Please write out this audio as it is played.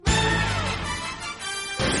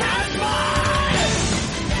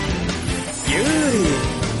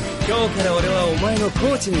から俺はお前のコ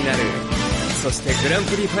ーチになる。そしてグラン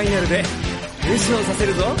プリファイナルで優勝させ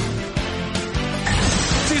るぞ。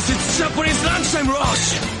 This is Japanese lunchtime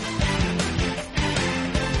rush!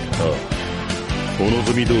 ああ、お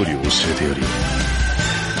望み通り教えてやるよ。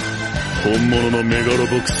本物のメガロボ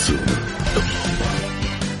ックスをな。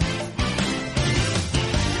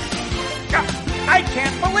I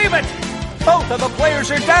can't believe it! Both of the players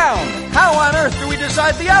are down! How on earth do we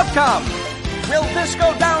decide the outcome? Will this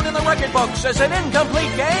go down in the record books as an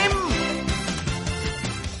incomplete game?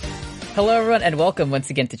 Hello, everyone, and welcome once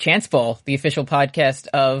again to Chance Ball, the official podcast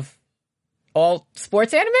of all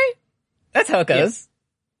sports anime? That's how it goes.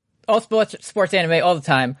 Yeah. All sports anime all the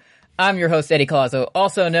time. I'm your host, Eddie Colazo,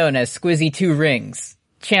 also known as Squizzy Two Rings,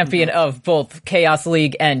 champion of both Chaos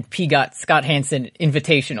League and PGOT Scott Hansen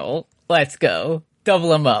Invitational. Let's go. Double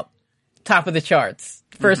them up. Top of the charts.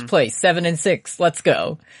 First place, 7 and 6. Let's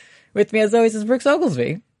go. With me, as always, is Brooks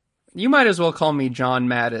Oglesby. You might as well call me John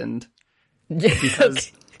Madden.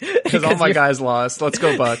 Because all my guys lost. Let's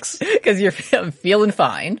go, Bucks. Because you're feeling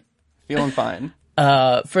fine. Feeling fine.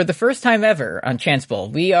 For the first time ever on Chance Bowl,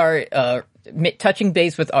 we are touching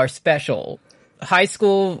base with our special high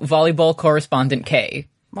school volleyball correspondent, Kay.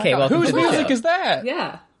 Kay, welcome whose to the music show. is that?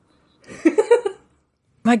 Yeah.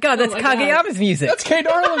 My God, that's Kageyama's music. That's Kay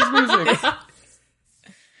Darling's music.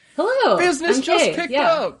 Hello. Business I'm just Kay. picked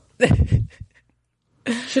Yeah. up.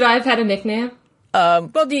 Should I have had a nickname?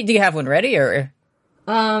 Well, do you have one ready, or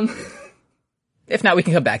if not, we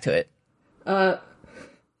can come back to it. Maria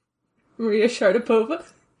Sharapova.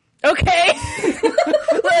 Okay,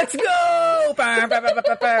 let's go.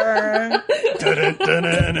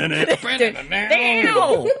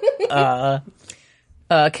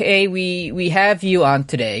 Kay, we have you on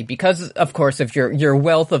today because, of course, of your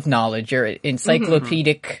wealth of knowledge, your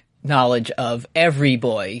encyclopedic knowledge of every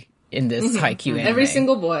boy in this Haikyuu anime. Every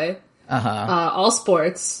single boy. All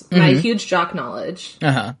sports. My huge jock knowledge.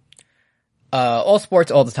 All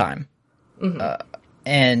sports all the time.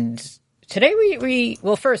 And today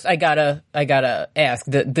well, first I gotta ask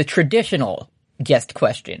the traditional guest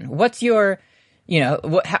question. What's your,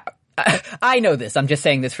 I know this, I'm just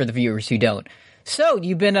saying this for the viewers who don't. So,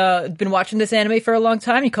 you've been watching this anime for a long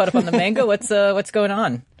time? You caught up on the manga? What's going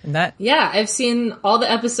on in that? Yeah, I've seen all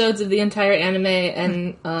the episodes of the entire anime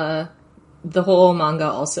and, the whole manga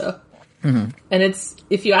also. And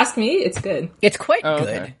if you ask me, it's good. It's quite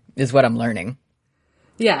good, is what I'm learning.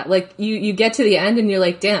 Yeah, like, you get to the end and you're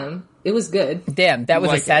like, damn, it was good. Damn, that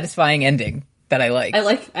was a satisfying ending that I liked.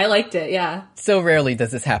 I liked it, yeah. So rarely does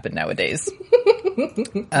this happen nowadays.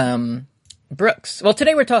 Brooks. Well,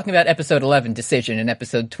 today we're talking about episode 11, Decision, and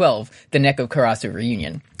episode 12, The Neko Karasu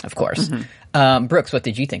Reunion, of course. Brooks, what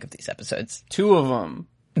did you think of these episodes? 2 of them.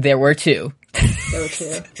 There were 2. There were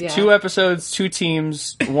 2, yeah. 2 episodes, 2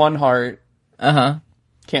 teams, 1 heart. Can't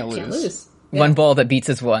lose. Can't lose. Yeah. One ball that beats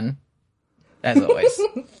as one, as always.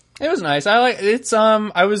 It was nice. I like it's.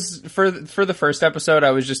 I was for the first episode.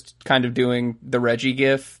 I was just kind of doing the Reggie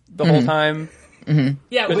gif the whole time.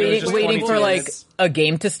 Yeah, waiting for like a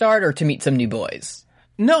game to start or to meet some new boys.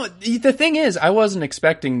 No, the thing is, I wasn't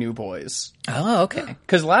expecting new boys. Oh, okay.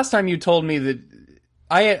 Because last time you told me that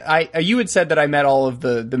you had said that I met all of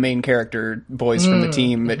the main character boys from the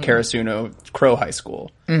team at Karasuno Crow High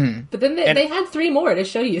School. But then they had 3 more to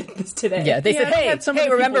show you this today. Yeah, they said, I had some of hey,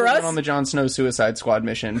 the remember people that us? went on the Jon Snow Suicide Squad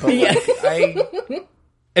mission? But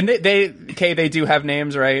and they do have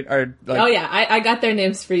names, right? Or like, Oh yeah, I got their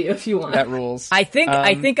names for you if you want. that rules. I think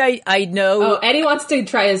I know. Oh, Eddie wants to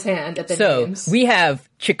try his hand at the names. So we have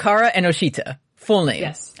Chikara Enoshita, full name.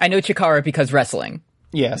 Yes. I know Chikara because wrestling.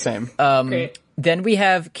 Yeah, same. Great. Then we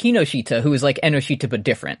have Kinoshita, who is like Enoshita but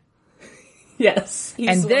different. Yes. He's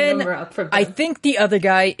And one then number up from I them. think the other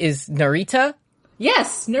guy is Narita.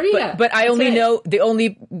 Yes, Narita. But I That's only right. know, the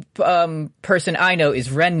only person I know is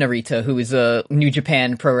Ren Narita, who is a New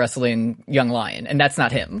Japan Pro Wrestling Young Lion, and that's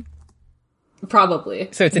not him. Probably.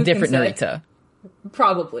 So it's a Who can different say? Narita.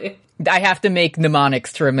 Probably. I have to make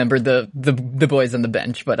mnemonics to remember the boys on the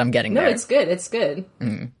bench, but I'm getting No, there. it's good. It's good.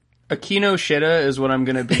 Akino Shida is what I'm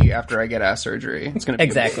going to be after I get ass surgery. It's going to be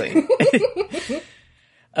Exactly.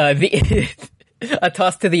 A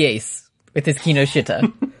toss to the ace with his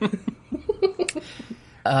Kinoshita.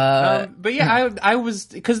 But yeah, I was,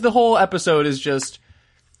 because the whole episode is just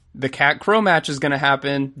the Cat Crow match is going to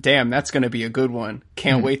happen. Damn, that's going to be a good one.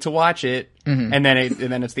 Can't wait to watch it. And then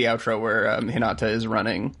it's the outro where Hinata is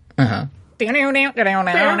running. Yeah.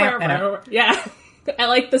 I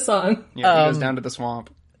like the song. Yeah, he goes down to the swamp.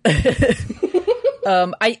 I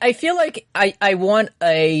feel like I want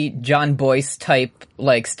a John Boyce type,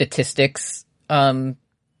 like, statistics,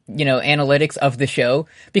 analytics of the show,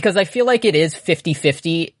 because I feel like it is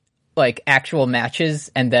 50-50, like, actual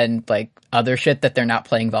matches and then, like, other shit that they're not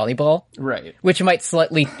playing volleyball. Right. Which might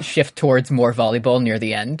slightly shift towards more volleyball near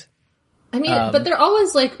the end. I mean, but they're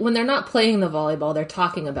always, like, when they're not playing the volleyball, they're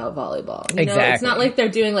talking about volleyball. You know? Exactly. It's not like they're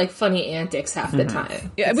doing, like, funny antics half the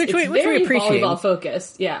time. Yeah, It's which we very appreciate. volleyball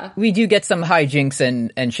focused, yeah. We do get some hijinks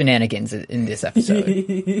and shenanigans in this episode.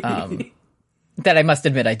 That I must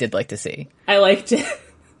admit I did like to see. I liked it.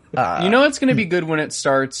 It's going to be good when it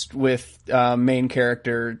starts with main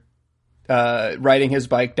character riding his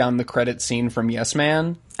bike down the credit scene from Yes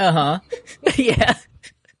Man. Uh-huh. Yeah.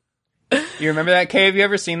 You remember that, Kay? Have you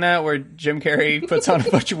ever seen that where Jim Carrey puts on a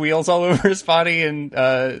bunch of wheels all over his body and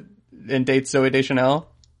dates Zooey Deschanel?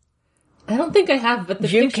 I don't think I have, but the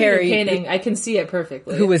Jim picture you're Carrey, painting, I can see it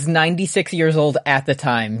perfectly. Who was 96 years old at the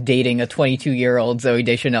time, dating a 22-year-old Zooey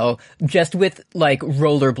Deschanel, just with, like,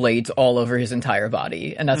 rollerblades all over his entire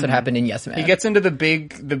body. And that's what happened in Yes Man. He gets into the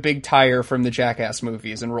big tire from the Jackass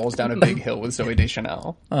movies and rolls down a big hill with Zooey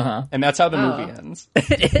Deschanel. Uh-huh. And that's how the movie ends.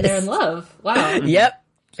 They're in love. Wow. Yep.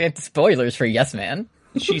 It's spoilers for Yes Man.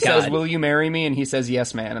 She says, "Will you marry me?" And he says,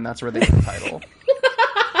 "Yes, man." And that's where they get the title.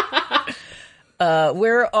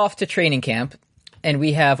 We're off to training camp, and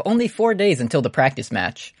we have only 4 days until the practice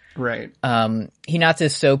match. Right.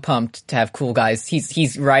 Hinata's so pumped to have cool guys.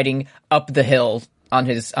 He's riding up the hill on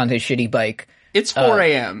his shitty bike. It's 4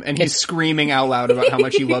 a.m. and he's screaming out loud about how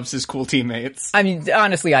much he loves his cool teammates. I mean,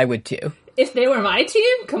 honestly, I would too. If they were my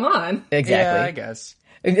team, come on. Exactly. Yeah, I guess.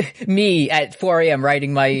 Me at 4 a.m.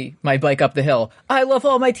 riding my bike up the hill. I love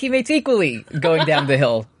all my teammates equally going down the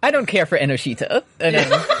hill. I don't care for Enoshita. And then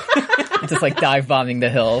just like dive bombing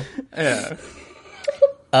the hill. Yeah.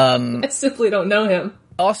 I simply don't know him.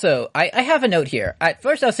 Also, I have a note here. At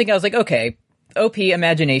first I was thinking, I was like, okay, OP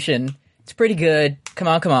Imagination. It's pretty good. Come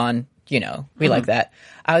on. We like that.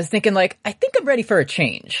 I was thinking like, I think I'm ready for a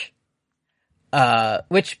change.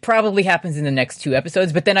 Which probably happens in the next 2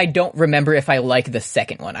 episodes, but then I don't remember if I like the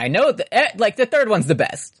second one. I know the third one's the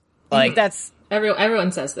best. Like that's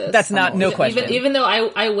everyone says this. That's no question. Even though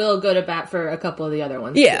I will go to bat for a couple of the other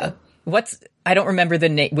ones. Yeah. Too. I don't remember the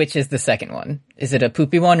name. Which is the second one? Is it a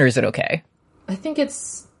poopy one or is it okay? I think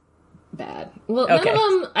it's bad. Well, Okay.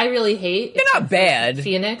 none of them I really hate. They're not bad.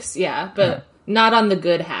 Phoenix, yeah, but not on the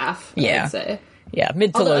good half. Yeah. I'd say. Yeah,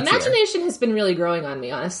 mid to Although low tier. Imagination has been really growing on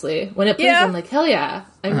me, honestly. When it plays, Yeah. I'm like, hell yeah,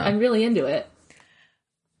 I'm really into it.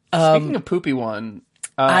 Speaking of poopy one,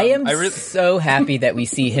 I am so happy that we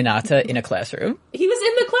see Hinata in a classroom. He was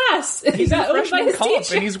in the class. He he's got a owned by freshman his comp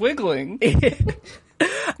teacher. and he's wiggling.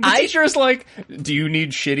 The teacher's like, "Do you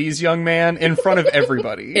need shitties, young man?" in front of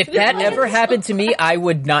everybody. If that ever happened to me, I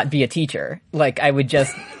would not be a teacher. Like, I would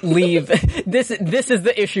just leave. This is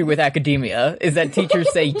the issue with academia, is that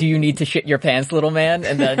teachers say, "Do you need to shit your pants, little man?"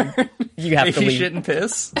 And then you have If to you leave. shit and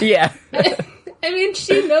piss. Yeah. I mean,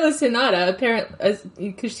 she knows Hinata, apparently,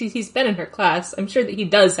 because he's been in her class. I'm sure that he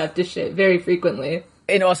does have to shit very frequently.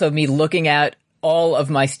 And also me looking at all of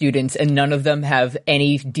my students, and none of them have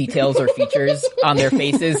any details or features on their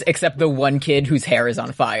faces except the one kid whose hair is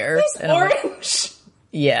on fire. And I'm like, Orange.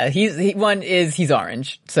 yeah, he's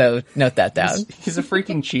orange. So note that down. He's a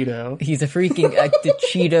freaking Cheeto. He's a freaking the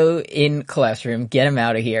Cheeto in classroom. Get him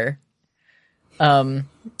out of here.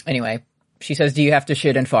 Anyway, she says, "Do you have to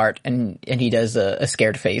shit and fart?" And he does a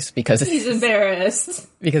scared face because He's embarrassed.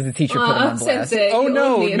 because the teacher put him on blast. Sensei, Oh you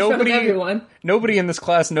no, owned me in front of nobody everyone. nobody in this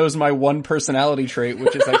class knows my one personality trait,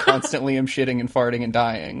 which is I constantly am shitting and farting and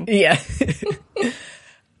dying. Yeah.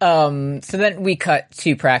 So then we cut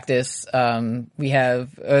to practice. We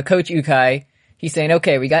have Coach Ukai. He's saying,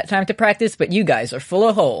 "Okay, we got time to practice, but you guys are full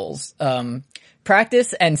of holes.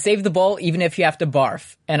 Practice and save the ball even if you have to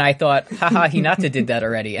barf." And I thought, haha, Hinata did that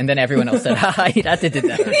already. And then everyone else said, haha, Hinata did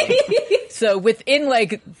that already. So within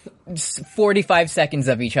like 45 seconds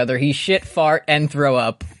of each other, he shit, fart, and throw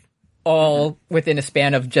up, all within a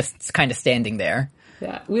span of just kind of standing there.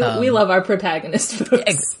 Yeah, we love our protagonist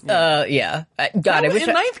folks. Yeah. God, I wish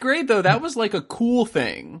in ninth grade though, that was like a cool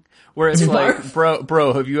thing where it's like,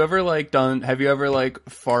 bro, have you ever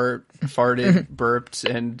farted, burped,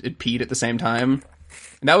 and it peed at the same time?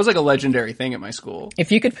 And that was like a legendary thing at my school.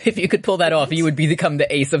 If you could pull that off, you would become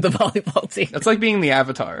the ace of the volleyball team. That's like being the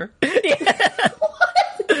Avatar.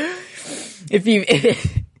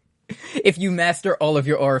 If you master all of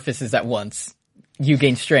your orifices at once, you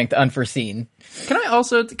gain strength unforeseen. Can I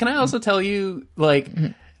also tell you, like,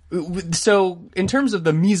 so in terms of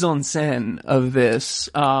the mise en scène of this,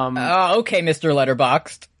 Oh, okay, Mr.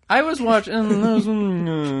 Letterboxd. I was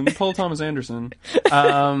watching Paul Thomas Anderson.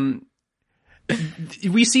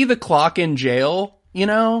 We see the clock in jail, you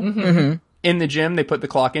know, in the gym, they put the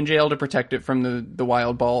clock in jail to protect it from the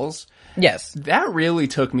wild balls. Yes. That really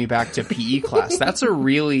took me back to PE class. That's a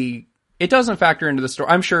really... It doesn't factor into the story.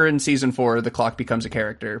 I'm sure in season 4, the clock becomes a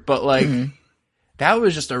character. But, like, that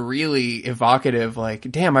was just a really evocative,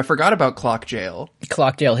 like, damn, I forgot about clock jail.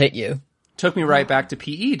 Clock jail hit you. Took me right back to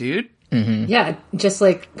PE, dude. Yeah, just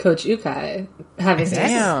like Coach Ukai having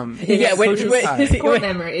Damn. Yeah, his core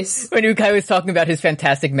memories. When Ukai was talking about his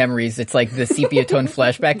fantastic memories, it's like the sepia tone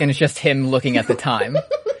flashback, and it's just him looking at the time.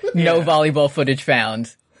 No volleyball footage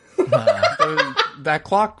found. That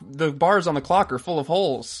clock, the bars on the clock are full of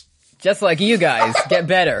holes. Just like you guys, get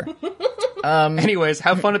better. Anyways,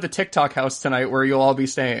 have fun at the TikTok house tonight where you'll all be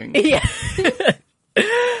staying. Yeah.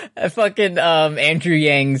 Fucking Andrew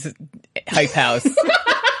Yang's hype house.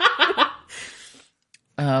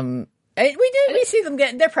 We see them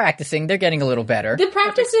they're practicing. They're getting a little better. The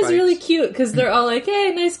practice is really cute because they're all like,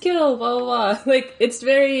 "Hey, nice kill," blah blah blah. Like it's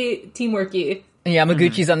very teamworky. And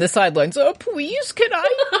Yamaguchi's on the sidelines. Oh, please, can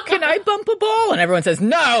I bump a ball? And everyone says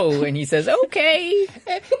no, and he says, "Okay."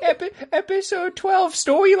 Episode 12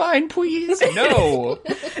 storyline, please. No.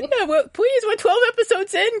 Yeah, well, please, we're 12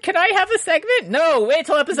 episodes in. Can I have a segment? No, wait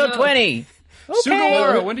till episode 20. Okay.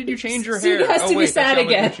 Sugawara, when did you change your hair? Suga has to be sad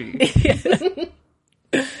again. Yamaguchi.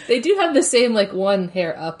 They do have the same like one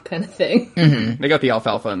hair up kind of thing. They got the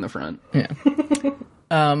alfalfa in the front. Yeah.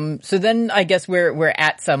 So then I guess we're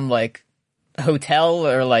at some like hotel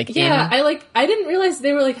or like inn. I didn't realize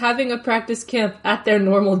they were like having a practice camp at their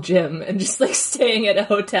normal gym and just like staying at a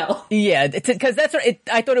hotel. Yeah, because that's what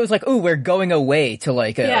I thought it was like. Ooh, we're going away to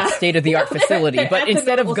like a state of the art facility, They're but at the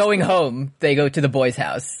instead of normal going school. home, they go to the boys'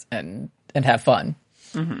 house and have fun.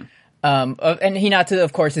 And Hinata,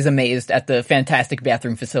 of course, is amazed at the fantastic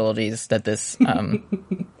bathroom facilities that this,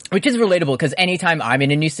 which is relatable because anytime I'm in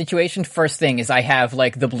a new situation, first thing is I have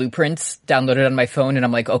like the blueprints downloaded on my phone and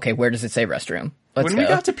I'm like, okay, where does it say restroom? Let's When go. we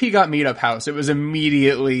got to Pigot Meetup House, it was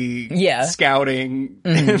immediately scouting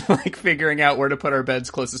and like figuring out where to put our beds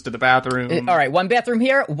closest to the bathroom. All right, one bathroom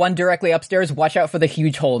here, one directly upstairs. Watch out for the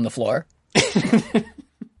huge hole in the floor.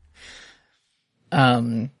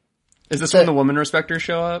 Is this when the woman respecters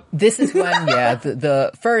show up? This is when,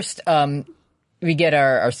 the first, we get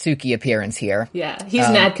our Suki appearance here. Yeah, he's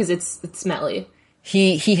mad because it's smelly.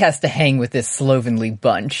 He has to hang with this slovenly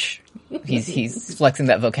bunch. He's flexing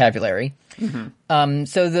that vocabulary.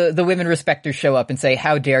 So the women respecters show up and say,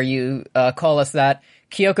 "How dare you call us that?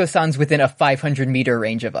 Kyoko-san's within a 500-meter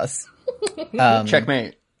range of us."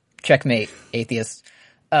 Checkmate, atheist.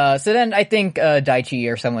 So then I think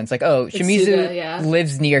Daichi or someone's like, "Oh, Shimizu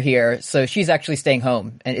lives near here, so she's actually staying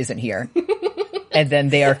home and isn't here." And then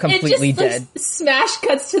they are completely dead. Smash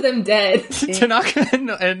cuts to them dead. Tanaka and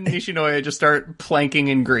Nishinoya just start planking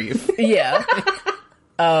in grief. Yeah.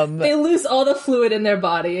 They lose all the fluid in their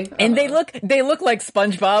body. And they look like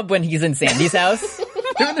SpongeBob when he's in Sandy's house.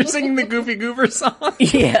 They're singing the Goofy Goober song.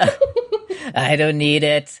 Yeah. I don't need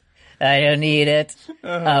it.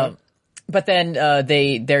 But then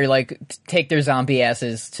they're like take their zombie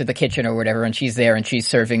asses to the kitchen or whatever, and she's there and she's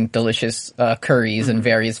serving delicious curries and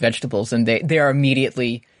various vegetables, and they are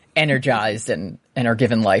immediately energized and are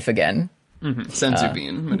given life again. Senzu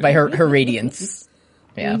bean. By her radiance.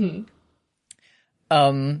 Yeah.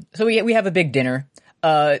 So we have a big dinner.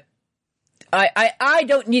 I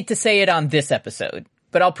don't need to say it on this episode,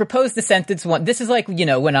 but I'll propose the sentence one. This is like, when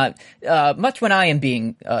when I am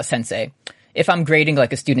being sensei. If I'm grading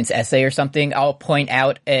like a student's essay or something, I'll point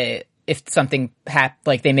out if something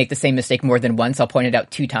like they make the same mistake more than once, I'll point it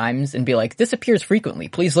out 2 times and be like, "This appears frequently.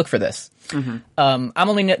 Please look for this." I'm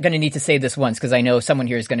only going to need to say this once because I know someone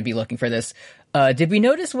here is going to be looking for this. Did we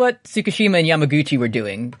notice what Tsukishima and Yamaguchi were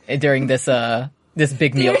doing during this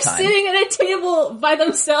big meal time? They're sitting at a table by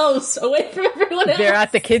themselves, away from everyone else. They're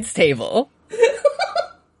at the kids' table.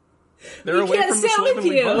 They're away from the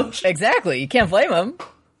slovenly bunch. Exactly. You can't blame them.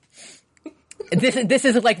 This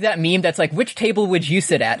is like that meme that's like, which table would you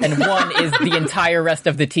sit at? And one is the entire rest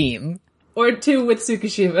of the team. Or 2 with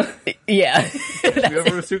Tsukishima. Yeah.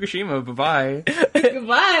 Whoever with Tsukishima, bye-bye.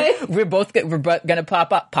 Goodbye. We're gonna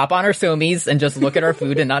pop on our somies and just look at our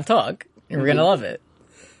food and not talk. We're gonna love it.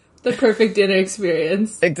 The perfect dinner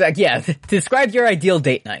experience. Exactly. Yeah. Describe your ideal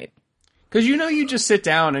date night. Because you just sit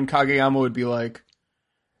down and Kageyama would be like,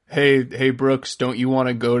 Hey Brooks, don't you want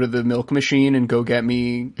to go to the milk machine and go get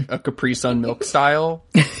me a Capri Sun milk style?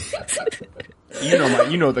 You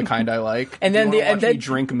know the kind I like. And then watch me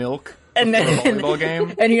drink milk and then for a volleyball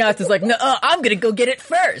game. And Hinata's like, "No, I'm gonna go get it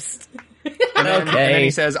first." And then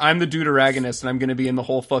he says, "I'm the deuteragonist and I'm gonna be in the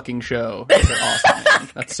whole fucking show." I said, "Awesome, man.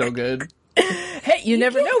 That's so good." Hey, you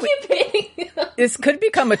never know. This could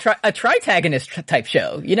become a tritagonist type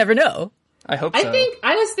show. You never know. I hope so.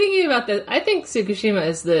 I was thinking about this. I think Tsukushima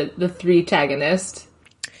is the 3-tagonist.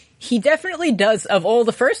 He definitely does. Of all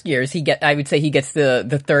the first years, I would say he gets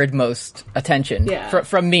the third most attention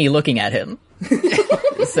from me looking at him.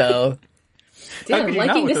 So, how could you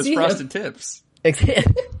not with to those see frosted tips?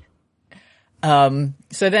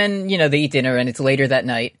 So then, they eat dinner and it's later that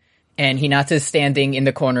night, and Hinata's standing in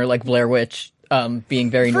the corner like Blair Witch,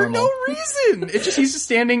 being very For normal. no reason! It's just he's just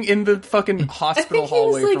standing in the fucking hospital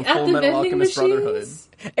hallway from Full Metal Alchemist Brotherhood.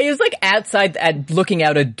 He was like outside, looking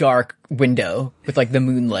out a dark window with like the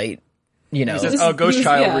moonlight, He says, "Oh, Ghost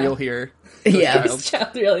Child real here." Ghost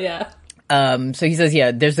Child real, yeah. So he says,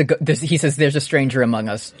 there's a stranger among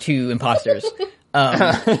us, 2 imposters.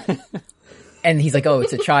 And he's like, oh,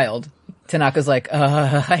 it's a child. Tanaka's like,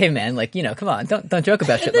 hey man, like, come on, don't joke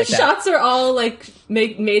about shit like that. The shots are all like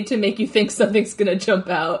made to make you think something's gonna jump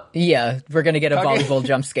out. Yeah, we're gonna get a volleyball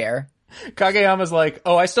jump scare. Kageyama's like,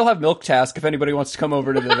 oh, I still have Milk Task if anybody wants to come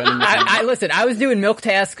over to the vending machine. Listen, I was doing Milk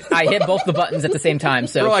Task. I hit both the buttons at the same time,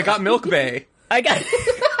 so. Bro, I got Milk Bay. I got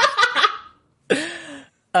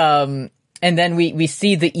and then we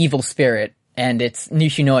see the evil spirit, and it's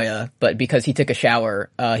Nishinoya, but because he took a shower,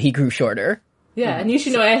 he grew shorter. Yeah, and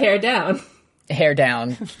Nishinoya hair down. Hair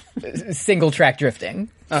down. Single track drifting.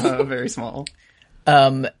 Very small.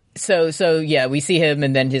 So yeah, we see him,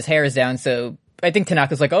 and then his hair is down, so I think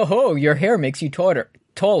Tanaka's like, oh, your hair makes you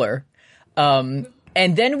taller. And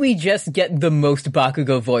then we just get the most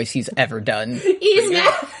Bakugo voice he's ever done. He's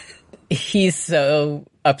mad. He's so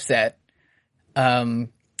upset. And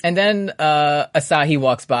then Asahi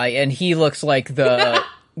walks by, and he looks like the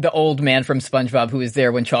old man from SpongeBob who was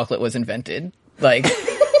there when chocolate was invented. Like,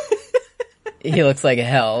 he looks like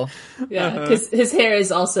hell. Yeah, because his hair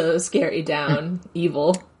is also scary down,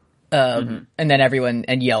 evil. And then everyone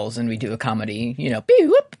yells, and we do a comedy, beep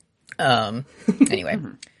whoop. Anyway.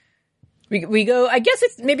 We go, I guess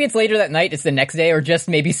maybe it's later that night, it's the next day, or just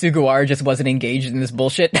maybe Sugawara just wasn't engaged in this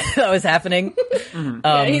bullshit that was happening.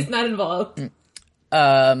 Yeah, he's not involved.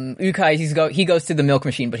 Ukai, he goes to the milk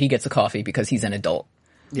machine, but he gets a coffee because he's an adult.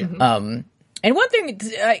 Yeah. And one thing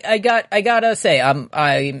I gotta say,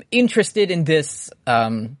 I'm interested in this,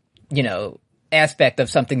 aspect of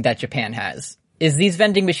something that Japan has, is these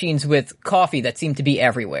vending machines with coffee that seem to be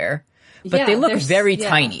everywhere, but they look very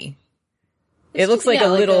tiny. It looks like a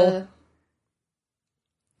little...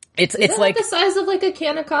 It's like the size of like a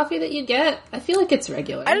can of coffee that you get. I feel like it's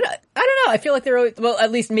regular. I don't know. I feel like they're always, well,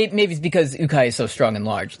 at least maybe it's because Ukai is so strong and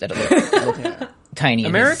large that it looks tiny.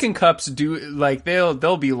 American cups do like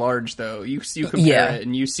they'll be large though. You compare it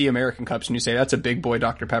and you see American cups and you say that's a big boy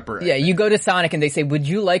Dr. Pepper. Right? Yeah, you go to Sonic and they say, "Would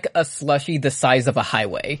you like a slushie the size of a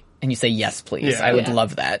highway?" And you say, "Yes, please. I would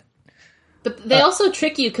love that." But they also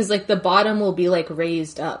trick you because like the bottom will be like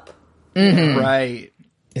raised up. Mm-hmm. Right.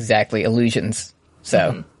 Exactly. Illusions.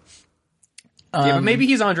 So. Yeah, but maybe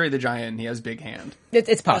he's Andre the Giant and he has big hand.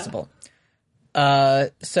 It's possible.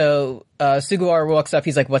 So Sugawara walks up,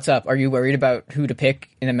 he's like, "What's up? Are you worried about who to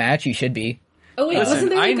pick in a match? You should be." Oh wait,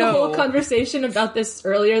 wasn't there like a whole conversation about this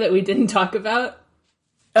earlier that we didn't talk about?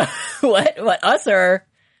 What? Us or?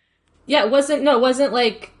 Yeah, it wasn't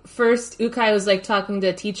like first Ukai was like talking to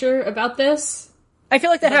a teacher about this? I feel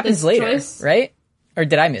like that happens later, right? Or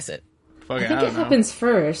did I miss it? I think it happens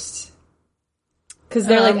first. Because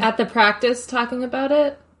they're like at the practice talking about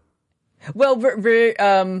it. Well,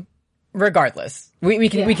 regardless, we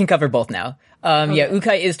can cover both now. Okay. Yeah,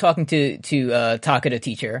 Ukai is talking to Taka, the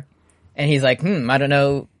teacher, and he's like, I don't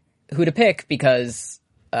know who to pick because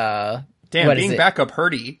being backup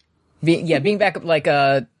hurty. Being backup like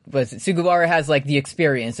Sugawara has like the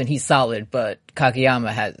experience and he's solid, but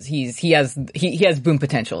Kageyama has boom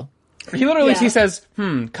potential. He literally he says,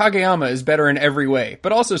 Kageyama is better in every way,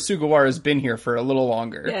 but also Sugawara's been here for a little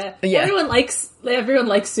longer. Yeah. Everyone likes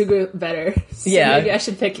Sugu better. So maybe I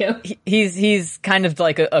should pick him. He's kind of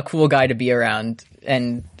like a cool guy to be around,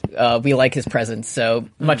 and we like his presence, so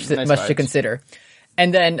much to consider.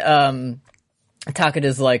 And then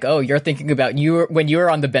Takada's like, "Oh, you're thinking about when you were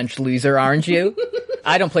on the bench, loser, aren't you?"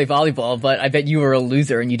 I don't play volleyball, but I bet you were a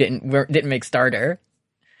loser and you didn't make starter.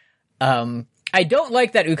 I don't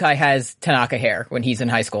like that Ukai has Tanaka hair when he's in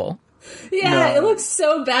high school. Yeah, it looks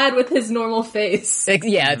so bad with his normal face.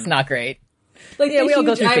 It's not great. Like we all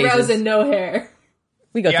go through eyebrows phases. And no hair.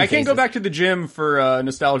 We go through I can't go back to the gym for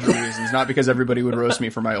nostalgia reasons, not because everybody would roast me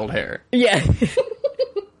for my old hair. Yeah.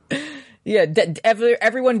 Yeah,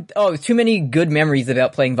 everyone... Oh, too many good memories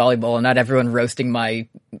about playing volleyball and not everyone roasting my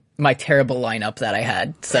terrible lineup that I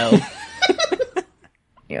had, so...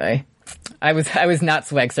 Anyway... I was not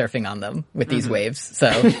swag surfing on them with these waves,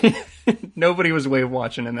 so... Nobody was wave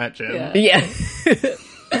watching in that gym. Yeah.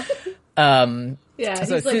 Yeah,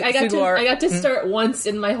 So he's like, I got to start once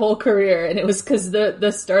in my whole career, and it was because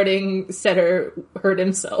the starting setter hurt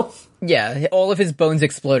himself. Yeah, all of his bones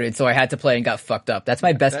exploded, so I had to play and got fucked up. That's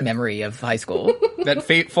my best memory of high school. That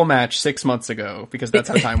fateful match 6 months ago, because that's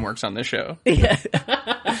how time works on this show. Yeah.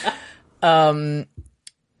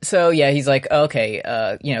 So yeah, he's like, okay,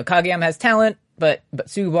 Kageyama has talent, but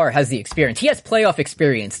Sugawara has the experience. He has playoff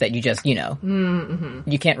experience that you just,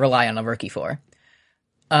 you can't rely on a rookie for.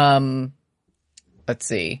 Let's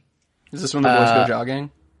see. Is this when the boys go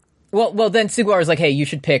jogging? Well, then Sugawara's like, hey, you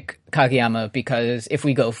should pick Kageyama because if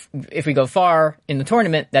we go far in the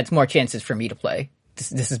tournament, that's more chances for me to play.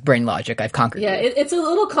 This is brain logic. I've conquered. Yeah, it. It's a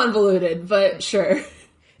little convoluted, but sure.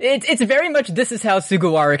 It's very much this is how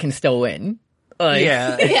Sugawara can still win.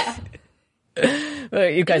 Yeah. Yeah.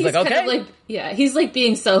 You guys He's like, okay. kind of he's like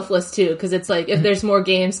being selfless too, because it's like, if there's more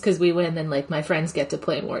games because we win, then like my friends get to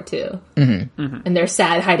play more too. Mm-hmm. Mm-hmm. And they're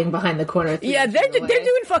sad hiding behind the corner. Yeah, they're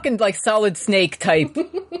doing fucking like Solid Snake type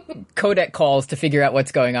codec calls to figure out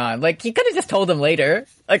what's going on. Like, you could have just told them later.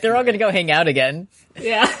 Like, they're all gonna go hang out again.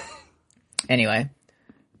 Yeah. Anyway.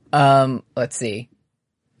 Let's see.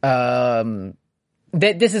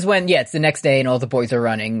 This is when, it's the next day and all the boys are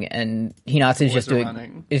running and Hinata is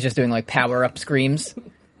just doing like power up screams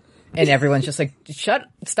and everyone's just like,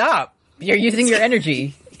 stop. You're using your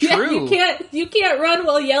energy. True. Yeah, you can't run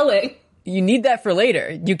while yelling. You need that for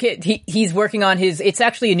later. You can't, he's working on it's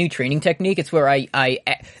actually a new training technique. It's where I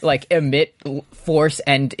like emit force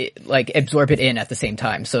and like absorb it in at the same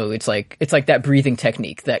time. So it's like that breathing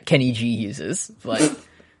technique that Kenny G uses, like,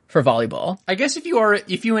 for volleyball. I guess if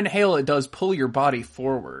you inhale, it does pull your body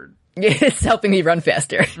forward. It's helping me run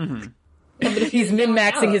faster. Mm-hmm. He's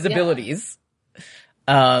min-maxing his abilities.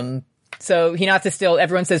 So Hinata still,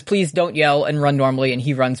 everyone says, please don't yell and run normally, and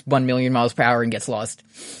he runs 1 million miles per hour and gets lost.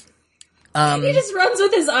 He just runs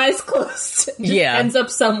with his eyes closed. Ends up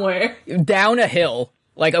somewhere. Down a hill,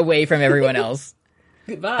 like away from everyone else.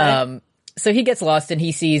 Goodbye. So he gets lost and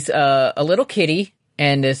he sees a little kitty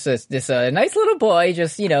and this nice little boy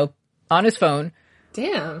just, on his phone.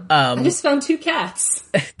 Damn. I just found 2 cats.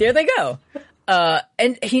 There they go.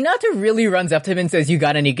 And Hinata really runs up to him and says, you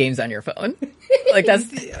got any games on your phone? Like, that's...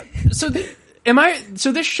 So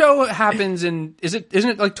this show happens isn't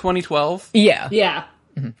it like 2012? Yeah. Yeah.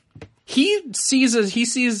 Mm-hmm. He sees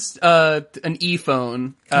an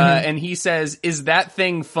e-phone, and he says, is that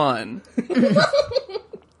thing fun?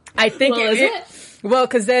 I think is it? Well,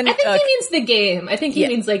 because then... I think he means the game. I think he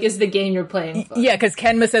means, like, is the game you're playing fun? Yeah, because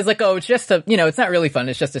Kenma says, like, oh, it's just it's not really fun,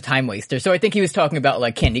 it's just a time waster. So I think he was talking about,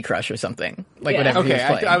 like, Candy Crush or something. Like, whatever he was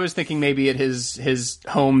playing. I was thinking maybe at his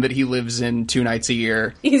home that he lives in 2 nights a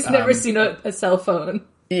year. He's never seen a cell phone.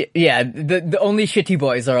 Yeah, the only shitty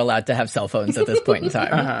boys are allowed to have cell phones at this point in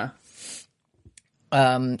time.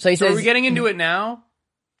 So he says... Are we getting into it now?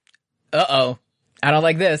 Uh-oh. I don't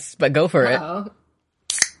like this, but go for it.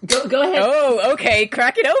 Go ahead. Oh, okay.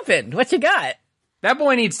 Crack it open. What you got? That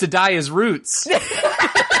boy needs to dye his roots.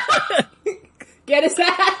 Get his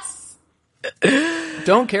ass.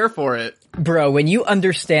 Don't care for it. Bro, when you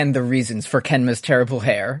understand the reasons for Kenma's terrible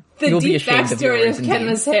hair, you'll be ashamed of yours. The deep backstory of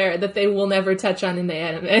Kenma's hair that they will never touch on in the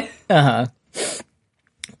anime.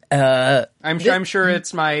 I'm sure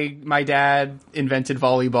it's my dad invented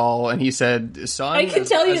volleyball and he said, son... I can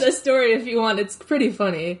tell you the story if you want. It's pretty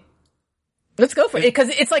funny. Let's go for it, because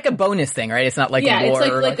it's like a bonus thing, right? It's not like a lore.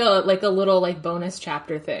 It's like a little like bonus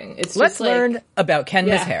chapter thing. It's Let's just learn about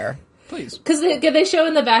Kenma's hair. Please. Because they show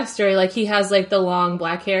in the backstory, like, he has, like, the long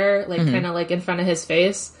black hair, like, kind of, like, in front of his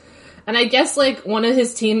face. And I guess, like, one of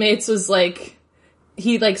his teammates was, like,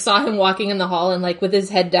 he, like, saw him walking in the hall and, like, with his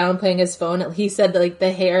head down playing his phone, he said that, like,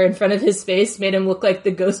 the hair in front of his face made him look like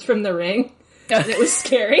the ghost from The Ring. And it was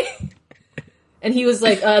scary. And he was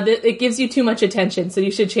like, it gives you too much attention, so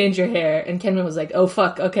you should change your hair. And Kenman was like, oh,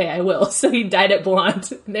 fuck, okay, I will. So he dyed it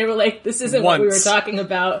blonde. And they were like, this isn't what we were talking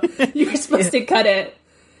about. You were supposed to cut it.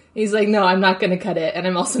 He's like, no, I'm not going to cut it, and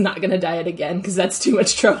I'm also not going to dye it again, because that's too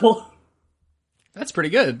much trouble. That's pretty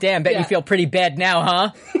good. Damn, bet you feel pretty bad now, huh?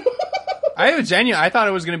 I thought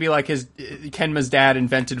it was going to be like Kenma's dad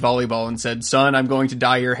invented volleyball and said, son, I'm going to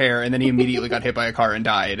dye your hair, and then he immediately got hit by a car and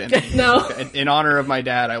died. And no. In honor of my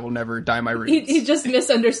dad, I will never dye my roots. He just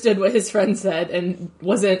misunderstood what his friend said and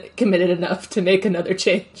wasn't committed enough to make another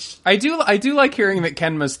change. I do like hearing that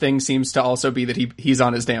Kenma's thing seems to also be that he's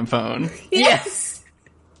on his damn phone. Yes!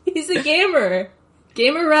 He's a gamer.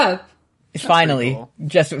 Gamer rep. Finally. Cool.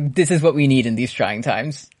 Just, this is what we need in these trying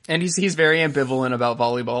times. And he's very ambivalent about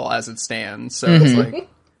volleyball as it stands. So it's like,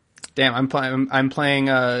 damn, I'm playing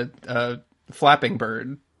Flapping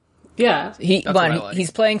Bird. Yeah. That's what I like.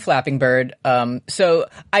 He's playing Flapping Bird. So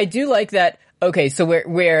I do like that. Okay, so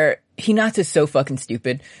where Hinata's so fucking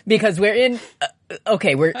stupid because we're in.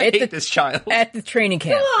 We're I hate this child. at the training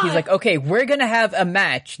camp. He's like, okay, we're gonna have a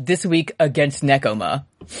match this week against Nekoma.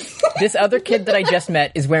 This other kid that I just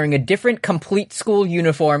met is wearing a different complete school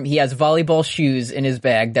uniform. He has volleyball shoes in his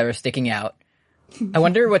bag that are sticking out. I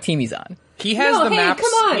wonder what team he's on. He has No, the hey, maps.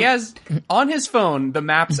 come on. He has on his phone. The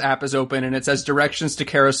Maps app is open, and it says directions to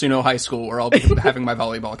Karasuno High School, where I'll be having my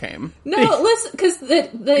volleyball game. No, listen, because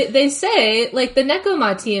they say, like, the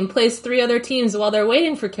Nekoma team plays 3 other teams while they're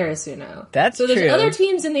waiting for Karasuno. That's so there's true. other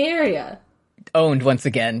teams in the area. Owned once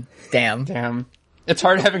again. Damn. Damn, it's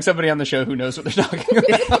hard having somebody on the show who knows what they're talking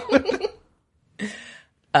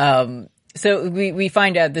about. So we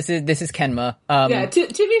find out this is Kenma. Yeah, to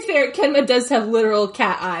be fair, Kenma does have literal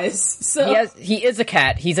cat eyes. So He is a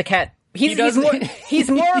cat. He's a cat. He's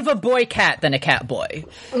more of a boy cat than a cat boy.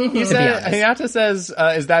 He said, Hinata says,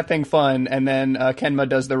 "Is that thing fun?" And then Kenma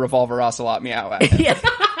does the revolver ocelot meow at him.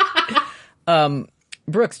 Yeah.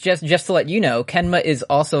 Brooks, just to let you know, Kenma is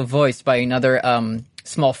also voiced by another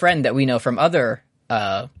small friend that we know from other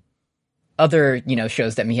shows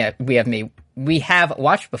that we have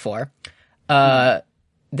watched before.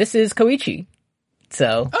 This is Koichi.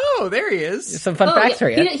 So Oh, there he is. some fun facts for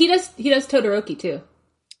you. He does Todoroki too.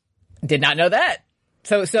 Did not know that.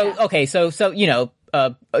 So okay, so it's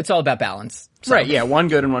all about balance. So, Right, yeah, one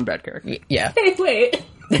good and one bad character. Yeah. Hey, wait.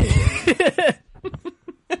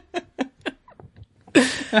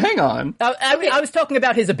 Hang on. I was talking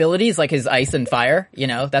about his abilities, like his ice and fire.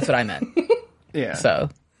 That's what I meant. Yeah. So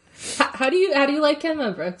How do you like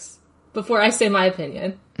Kenma, Brooks? Before I say my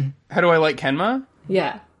opinion. How do I like Kenma?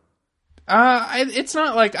 Yeah. It's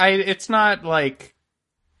not like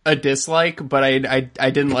a dislike, but I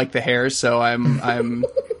didn't like the hair, so I'm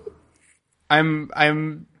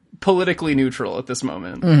politically neutral at this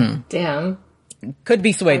moment. Damn. could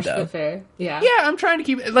be swayed Harsh though. but fair. Yeah. Yeah, I'm trying to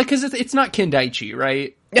keep it, like, cause it's not Kendaichi,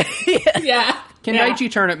 right? Yeah.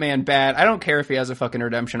 Kendaichi Turnip Man, bad. I don't care if he has a fucking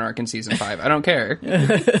redemption arc in season 5. I don't care.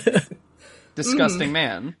 Disgusting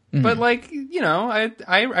man. But like, you know,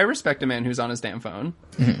 I respect a man who's on his damn phone.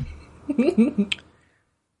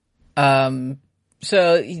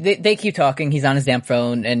 So they keep talking. He's on his damn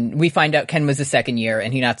phone, and we find out Ken was the second year,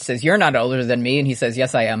 and Hinata says, "You're not older than me," and he says,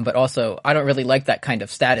 "Yes, I am, but also I don't really like that kind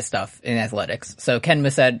of status stuff in athletics." So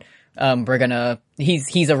Kenma said,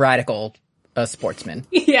 he's a radical sportsman.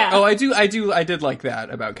 Yeah. Oh, I did like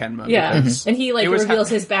that about Kenma. Yeah. because And he like it was reveals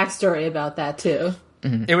his backstory about that too.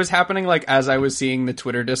 It was happening like as I was seeing the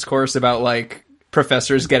Twitter discourse about like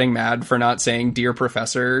professors getting mad for not saying "Dear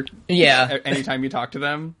Professor" anytime you talk to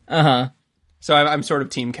them. So I'm sort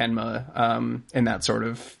of Team Kenma in that sort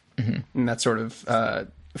of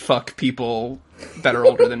fuck people that are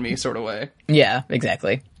older than me sort of way. Yeah,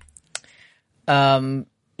 exactly. So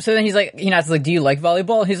then Hinata's like, "Do you like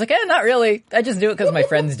volleyball?" He's like, "Not really. I just do it because my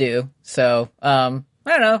friends do." So I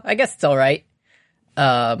don't know. I guess it's all right.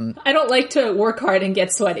 I don't like to work hard and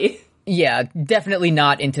get sweaty. Yeah, definitely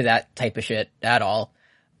not into that type of shit at all.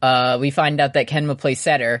 We find out that Kenma plays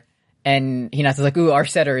setter, and Hinata's like, "Ooh, our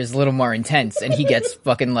setter is a little more intense," and he gets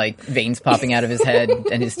fucking like veins popping out of his head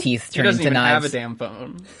and his teeth turn He doesn't into even knives. have a damn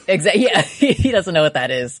phone. Exactly. Yeah, he doesn't know what that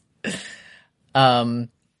is.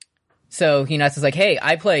 So Hinata's like, "Hey,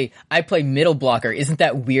 I play middle blocker. Isn't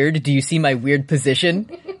that weird? Do you see my weird position?"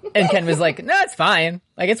 And Ken was like, "No, it's fine.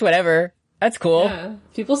 Like, it's whatever. That's cool." Yeah.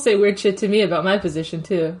 People say weird shit to me about my position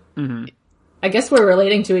too. Mm-hmm. I guess we're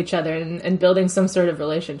relating to each other and building some sort of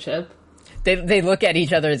relationship. They look at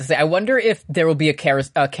each other and say, "I wonder if there will be a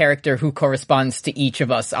character who corresponds to each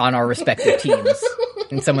of us on our respective teams,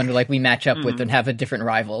 and someone who like we match up with and have a different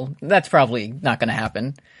rival." That's probably not going to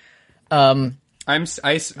happen.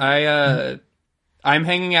 I'm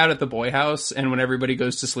hanging out at the boy house, and when everybody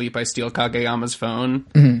goes to sleep, I steal Kageyama's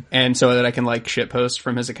phone, and so that I can like shitpost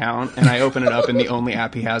from his account, and I open it up, and the only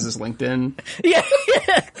app he has is LinkedIn. Yeah.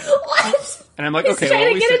 What? And I'm like, He's okay, trying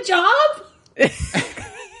well, to get a job?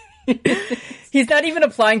 He's not even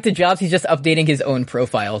applying to jobs. He's just updating his own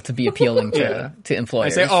profile to be appealing to I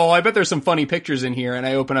employers. say, oh, I bet there's some funny pictures in here, and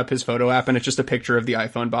I open up his photo app, and it's just a picture of the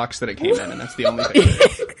iPhone box that it came in, and that's the only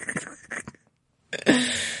picture.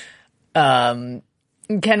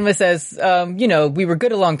 Kenma says, we were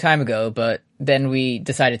good a long time ago, but then we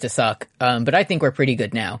decided to suck. But I think we're pretty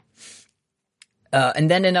good now. And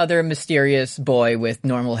then another mysterious boy with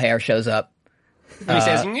normal hair shows up. And he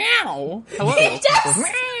says, meow,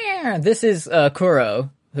 hello. This is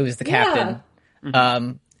Kuro, who is the captain.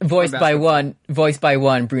 Voiced by one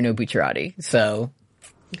Bruno Bucciarati. So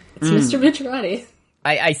It's Mr. Bucciarati.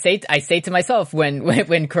 I say to myself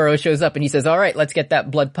when Kuro shows up and he says, "All right, let's get that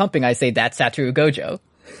blood pumping," I say, "That's Satoru Gojo,"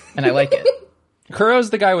 and I like it. Kuro's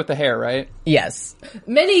the guy with the hair, right? Yes.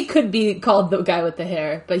 Many could be called the guy with the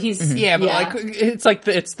hair, but he's Yeah, but like it's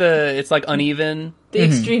like uneven. the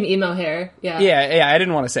extreme emo hair. Yeah. Yeah. I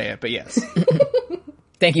didn't want to say it, but yes.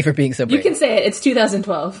 Thank you for being so brave. You can say it. It's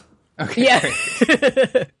 2012. Okay. Yeah.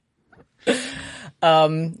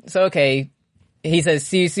 So okay. He says,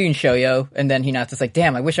 "See you soon, Shoyo," and then Hinata's like,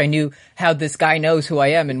 "Damn, I wish I knew how this guy knows who I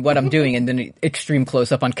am and what I'm doing." And then an extreme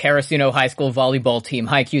close up on Karasuno High School volleyball team,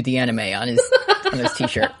 Haikyuu the anime on his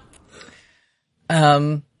t-shirt.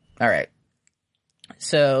 All right.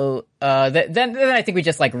 So then I think we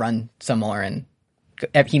just like run some more, and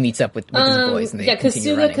he meets up with his boys, and they because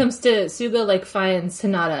continue running. Suga like finds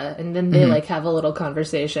Hinata, and then they like have a little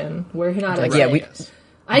conversation where Hinata's Like, like, yeah,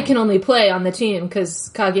 I can only play on the team because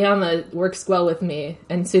Kageyama works well with me.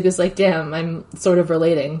 And Suga's like, damn, I'm sort of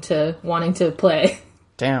relating to wanting to play.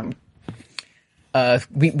 Damn.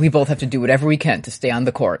 We both have to do whatever we can to stay on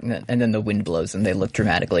the court, and then the wind blows and they look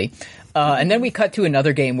dramatically. And then we cut to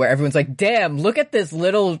another game where everyone's like, "Damn, look at this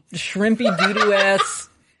little shrimpy doo-doo ass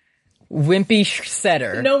wimpy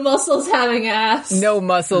setter. No muscles having ass. No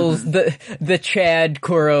muscles. The Chad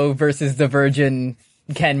Kuro versus the virgin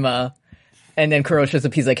Kenma." And then Kuro shows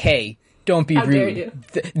up, he's like, "Hey, don't be How dare rude. you."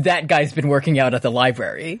 That guy's been working out at the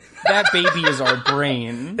library." That baby is our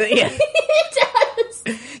brain. Yeah. He does.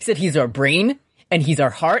 He said he's our brain, and he's our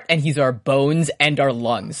heart, and he's our bones, and our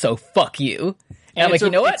lungs, so fuck you. And I'm like, you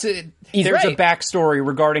know what? He's there's right. a backstory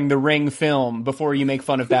regarding the Ring film before you make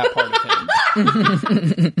fun of that part of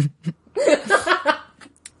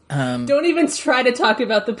him. Don't even try to talk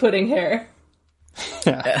about the pudding hair.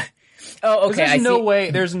 Oh, okay,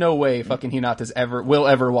 There's no way fucking Hinata's will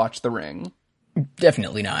ever watch the Ring.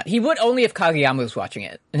 Definitely not. He would only if Kageyama was watching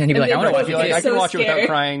it. And then he'd be like, I want to watch it. I can so watch it without scared.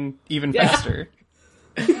 crying even faster.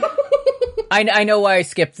 I know why I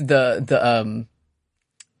skipped the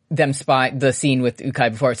scene with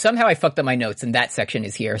Ukai before. Somehow I fucked up my notes, and that section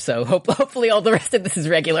is here. So hopefully all the rest of this is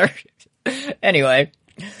regular. Anyway,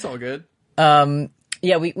 It's all good.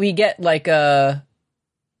 yeah, we get like the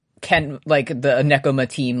Nekoma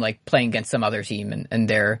team like playing against some other team, and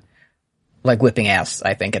they're like whipping ass.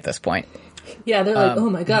 I think at this point Yeah, they're like, oh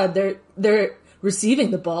my god, they're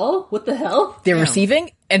receiving the ball? What the hell? they're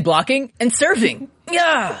receiving and blocking and serving.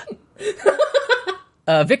 Yeah.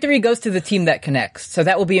 Victory goes to the team that connects, so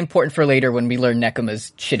that will be important for later when we learn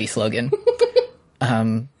Nekoma's shitty slogan.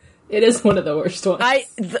 It is one of the worst ones.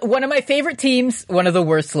 One of my favorite teams, one of the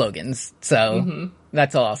worst slogans. So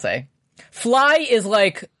that's all I'll say. Fly is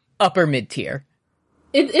like upper mid tier.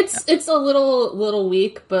 It's a little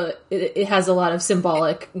weak, but it has a lot of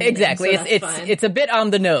symbolic meaning, Exactly. so that's fine. It's a bit on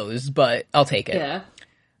the nose, but I'll take it. Yeah.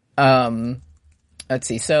 Let's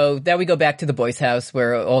see. So then we go back to the boys' house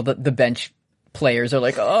where all the bench players are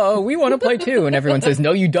like, "Oh, we want to play too," and everyone says,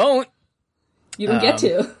 "No, you don't." You don't get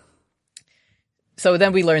to. So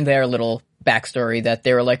then we learned their little backstory that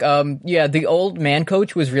they were like, yeah, the old man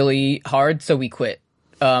coach was really hard, so we quit.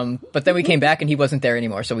 But then we came back and he wasn't there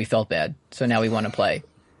anymore, so we felt bad. So now we want to play.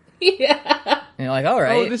 Yeah. And you're like, all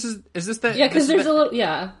right. Oh, is this the Yeah, because there's a little,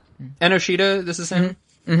 yeah. Enoshita, this is him?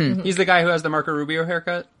 Mm-hmm. He's the guy who has the Marco Rubio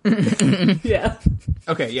haircut? Yeah.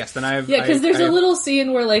 Okay, yes, then I have... Yeah, because there's a little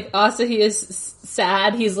scene where, like, Asahi is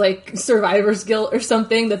sad. He's, like, survivor's guilt or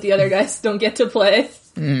something that the other guys don't get to play.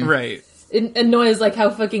 Right. And Noya's like, how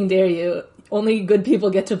fucking dare you? Only good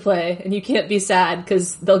people get to play, and you can't be sad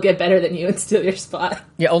because they'll get better than you and steal your spot.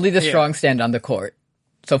 Yeah, only the strong stand on the court.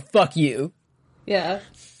 So fuck you. Yeah.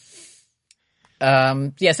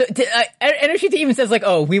 Yeah, so Enoshita even says, like,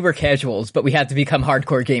 oh, we were casuals, but we had to become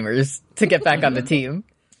hardcore gamers to get back on the team.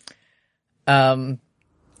 And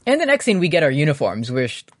the next scene, we get our uniforms,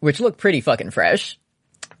 which look pretty fucking fresh.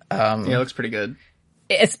 Yeah, it looks pretty good.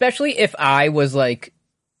 Especially if I was, like,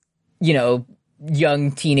 you know,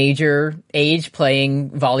 young teenager age playing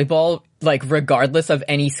volleyball, like, regardless of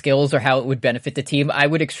any skills or how it would benefit the team, I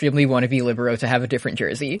would extremely want to be libero to have a different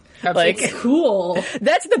jersey. Absolutely. Like, Cool.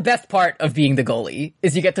 that's the best part of being the goalie,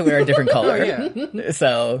 is you get to wear a different color. Yeah.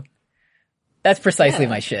 So, that's precisely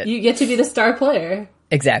my shit. You get to be the star player.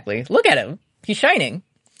 Exactly. Look at him. He's shining.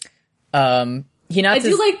 I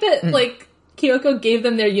do like that, like, Kyoko gave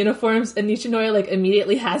them their uniforms and Nishinoya, like,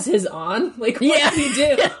 immediately has his on. Like, what did he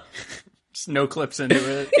do? Just no clips into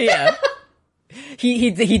it. Yeah.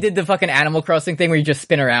 He did the fucking Animal Crossing thing where you just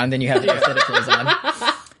spin around and you have your set of clothes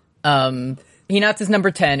on. Hinata's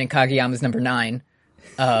number 10 and Kageyama's number 9.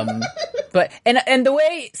 But, and the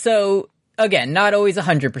way, so, again, not always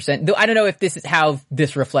 100%. Though I don't know if this is how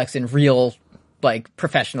this reflects in real, like,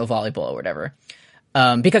 professional volleyball or whatever.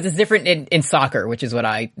 Because it's different in soccer, which is what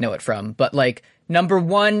I know it from. But like number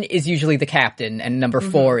 1 is usually the captain, and number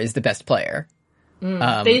 4 is the best player.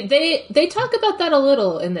 They talk about that a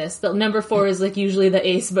little in this. That number 4 is like usually the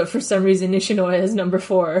ace, but for some reason Nishinoya is number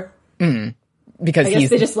 4. Because I guess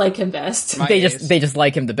they just like him best. They just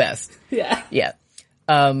like him the best. Yeah. Yeah.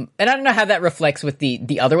 And I don't know how that reflects with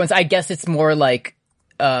the other ones. I guess it's more like,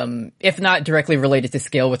 if not directly related to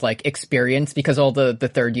skill, with like experience, because all the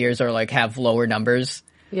third years are like have lower numbers.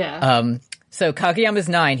 Yeah. So Kageyama's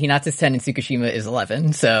 9, Hinata's 10, and Tsukushima is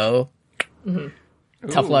 11. So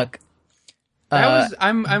tough luck.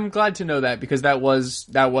 I'm glad to know that, because that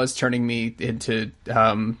was turning me into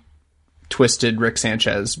twisted Rick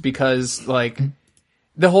Sanchez, because like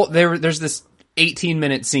there's this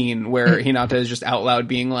 18-minute scene where Hinata is just out loud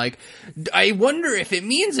being like, I wonder if it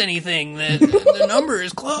means anything that the number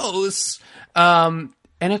is close. And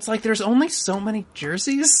it's like, there's only so many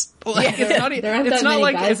jerseys. Like, there aren't that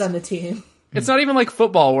many guys on the team. It's not even like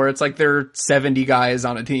football where it's like there are 70 guys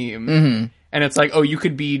on a team. And it's like, oh, you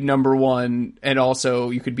could be number 1 and also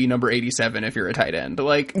you could be number 87 if you're a tight end.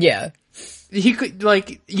 Like, Yeah. he could,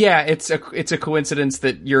 like, yeah, it's a coincidence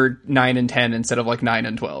that you're 9 and 10 instead of like 9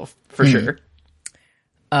 and 12 for sure.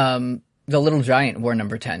 The Little Giant wore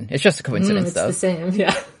number 10. It's just a coincidence, It's though. the same,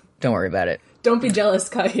 yeah. Don't worry about it. Don't be jealous,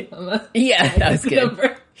 Kageyama. Yeah, that was good.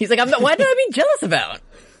 Number. He's like, what do I be jealous about?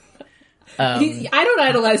 I don't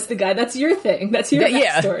idolize the guy. That's your thing. That's your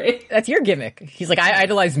backstory. That's your gimmick. He's like, I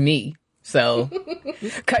idolize me. So,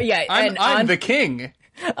 yeah. I'm the king.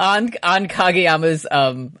 On Kageyama's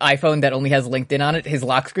iPhone that only has LinkedIn on it, his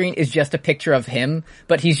lock screen is just a picture of him,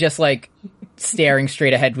 but he's just like staring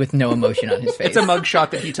straight ahead with no emotion on his face. It's a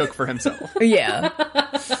mugshot that he took for himself. Yeah.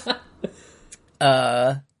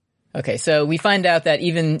 Okay, so we find out that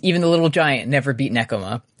even the Little Giant never beat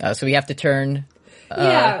Nekoma, so we have to turn.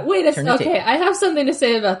 Wait a second. Okay, I have something to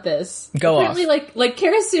say about this. Go Apparently, off. like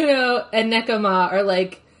Karasuno and Nekoma are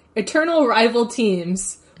like eternal rival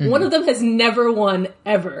teams. One of them has never won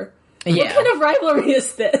ever. Yeah. What kind of rivalry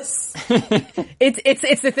is this?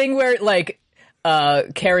 It's the thing where like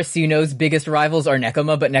Karasuno's biggest rivals are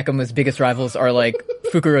Nekoma, but Nekoma's biggest rivals are like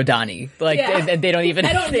Fukurodani. Like, and they don't even.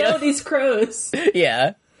 I don't know these crows.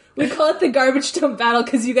 Yeah. We call it the garbage dump battle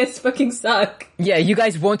because you guys fucking suck. Yeah, you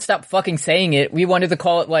guys won't stop fucking saying it. We wanted to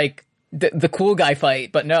call it like the cool guy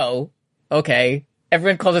fight, but no. Okay.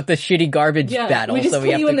 Everyone calls it the shitty garbage battle. We just so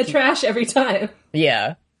put you in the trash every time.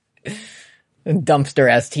 Yeah.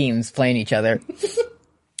 Dumpster ass teams playing each other.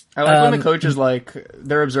 I like when the coach is like,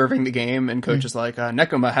 they're observing the game, and coach is like,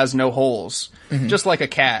 Nekoma has no holes. Just like a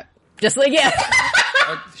cat. Just like, yeah.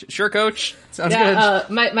 Sure, coach. Sounds good.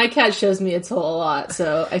 My cat shows me its hole a lot,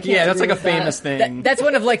 so I can't. Yeah, that's agree like a with famous that. thing. That's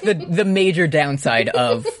one of like the major downside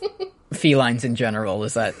of felines in general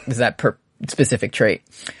is that specific trait.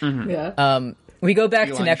 Yeah. We go back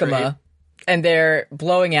Feline to Nekoma, trait. and they're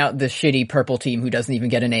blowing out the shitty purple team who doesn't even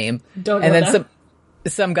get a name. Don't and know then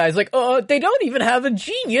that. some guy's like, oh, they don't even have a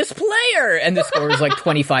genius player, and the score is like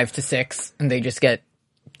 25-6, and they just get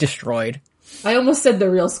destroyed. I almost said the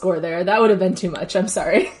real score there. That would have been too much. I'm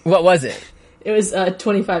sorry. What was it? It was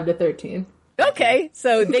 25-13. Okay,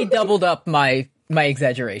 so they doubled up my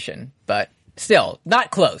exaggeration, but still not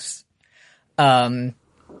close. So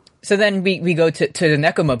then we go to the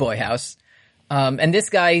Nekoma boy house, and this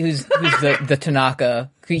guy who's the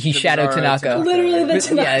Tanaka, he's Shadow bizarro Tanaka. Literally the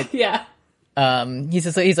Tanaka. Yeah.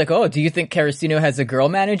 He's like, oh, do you think Karasuno has a girl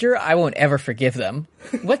manager? I won't ever forgive them.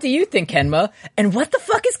 What do you think, Kenma? And what the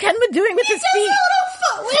fuck is Kenma doing with his feet?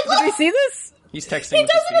 Did we see this? He's texting He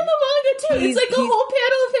with does his it in feet. the manga too. It's like a whole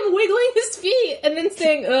panel of him wiggling his feet and then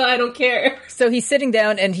saying, "Oh, I don't care." So he's sitting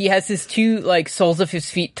down and he has his two like soles of his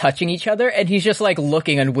feet touching each other, and he's just like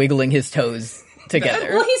looking and wiggling his toes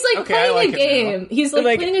together. Well, he's like Okay, I playing like a it game. He's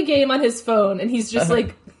like playing a game on his phone, and he's just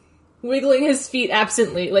like wiggling his feet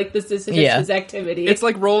absently, like this is just his activity. It's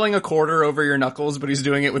like rolling a quarter over your knuckles, but he's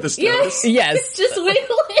doing it with his toes. Yes, It's just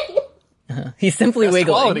wiggling. he's simply That's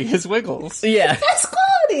wiggling. quality, his wiggles. Yeah. That's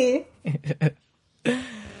quality.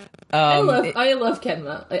 I love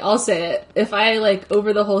Kenma. Like, I'll say it. If I like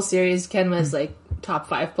over the whole series, Kenma is like top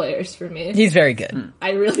 5 players for me. He's very good.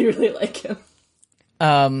 I really, really like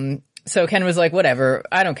him. So Ken was like, whatever,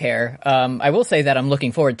 I don't care. I will say that I'm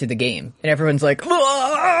looking forward to the game. And everyone's like,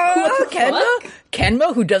 Kenma?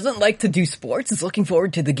 Kenma, who doesn't like to do sports, is looking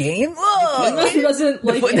forward to the game? Kenma who doesn't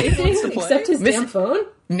like anything except his damn phone.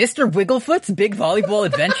 Mr. Wigglefoot's big volleyball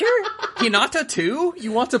adventure? Hinata too?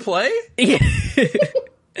 You want to play? Yeah.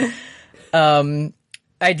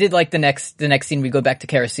 I did like the next scene. We go back to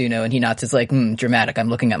Karasuno, and Hinata's like, dramatic. I'm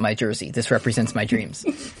looking at my jersey. This represents my dreams.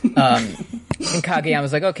 And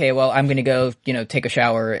Kageyama's like, okay, well, I'm gonna go, take a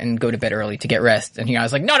shower and go to bed early to get rest. And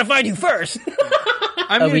Hinata's like, not if I do first!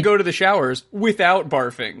 I'm gonna go to the showers without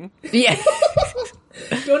barfing. Yeah.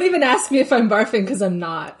 Don't even ask me if I'm barfing, because I'm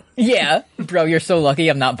not. Yeah. Bro, you're so lucky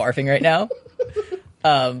I'm not barfing right now.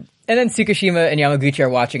 And then Tsukishima and Yamaguchi are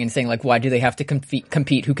watching and saying, like, why do they have to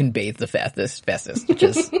compete who can bathe the fastest? Which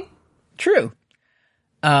is true.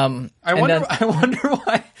 I wonder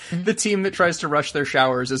why the team that tries to rush their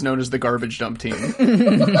showers is known as the garbage dump team.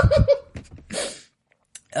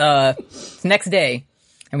 Next day,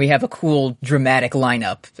 and we have a cool, dramatic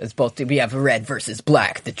lineup. We have red versus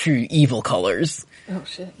black, the true evil colors. Oh,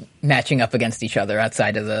 shit. Matching up against each other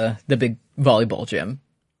outside of the big volleyball gym.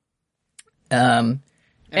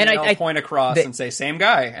 And I point across and say, same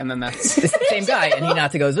guy, and then that's... the same guy, and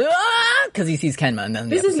Hinata goes, ah! Because he sees Kenma, and then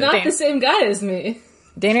this is not the same guy as me.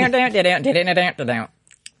 So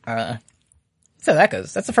that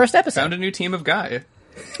goes. That's the first episode. Found a new team of guy.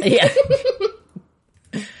 Yeah.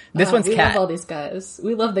 This one's we cat. love all these guys.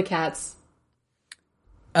 We love the cats.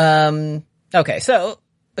 Okay, so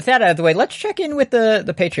with that out of the way, let's check in with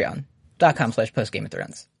the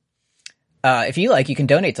patreon.com/postgameofthrones. If you like, you can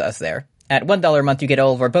donate to us there. At $1 a month, you get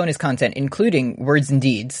all of our bonus content, including Words and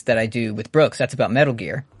Deeds that I do with Brooks. That's about Metal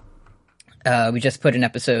Gear. We just put an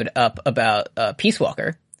episode up about Peace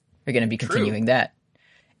Walker. We're going to be continuing that.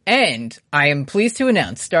 And I am pleased to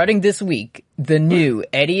announce, starting this week, the new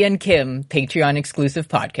Eddie and Kim Patreon exclusive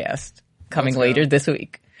podcast coming later this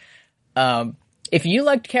week. If you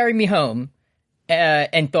liked Carry Me Home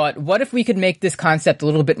and thought, what if we could make this concept a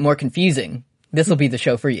little bit more confusing? This will be the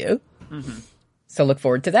show for you. Mm-hmm. So look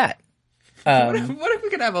forward to that. What if we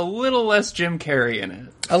could have a little less Jim Carrey in it?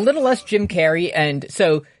 A little less Jim Carrey, and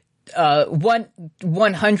so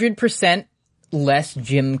 100% less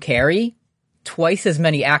Jim Carrey, twice as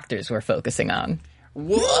many actors we're focusing on.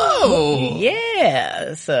 Whoa!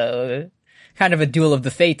 Yeah, so kind of a duel of the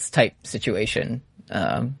fates type situation.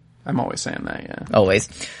 I'm always saying that, yeah. Always.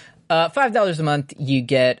 $5 a month, you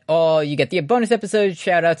get the bonus episodes,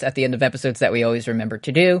 shout-outs at the end of episodes that we always remember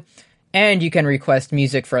to do. And you can request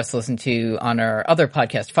music for us to listen to on our other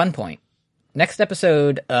podcast, Fun Point. Next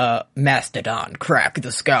episode, Mastodon, Crack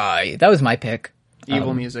the Sky. That was my pick.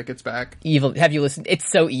 Evil music, it's back. Evil. Have you listened?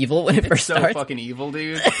 It's so evil when it first starts. It's so fucking evil,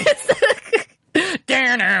 dude.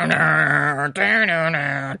 Yeah.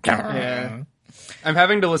 I'm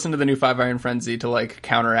having to listen to the new Five Iron Frenzy to, like,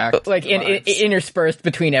 counteract. Like, interspersed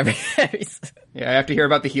between every... Yeah, I have to hear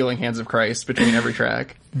about the healing hands of Christ between every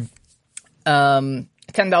track. $10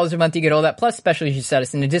 a month, you get all that, plus special issue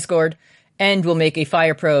status in the Discord, and we'll make a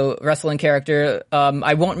Fire Pro wrestling character.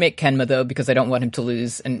 I won't make Kenma, though, because I don't want him to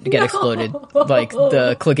lose and get exploded, like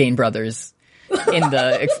the Clegane brothers in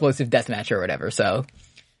the explosive deathmatch or whatever, so...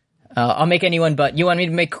 I'll make anyone but... You want me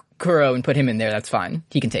to make Kuro and put him in there, that's fine.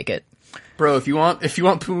 He can take it. Bro, if you want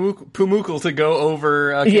Pumukul to go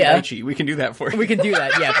over Kendaichi, we can do that for you. We can do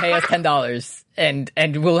that, yeah. Pay us $10, and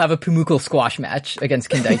we'll have a Pumukul squash match against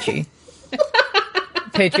Kendaichi.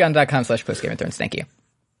 Patreon.com/postgameofthrones. Thank you.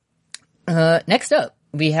 Next up,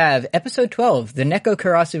 we have episode 12, the Neko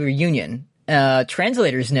Karasu reunion.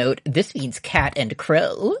 Translator's note, this means cat and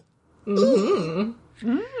crow. Mm-hmm.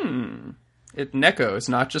 Neko is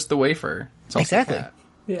not just the wafer. It's also exactly. cat.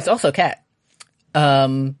 Yeah. It's also cat.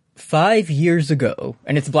 5 years ago,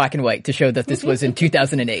 and it's black and white to show that this was in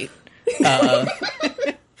 2008.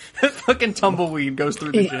 Fucking tumbleweed goes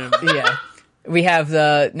through the gym. Yeah. We have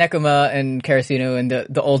the Nekoma and Karasuno and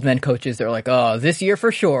the old men coaches. They're like, oh, this year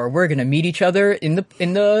for sure, we're going to meet each other in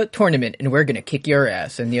the tournament and we're going to kick your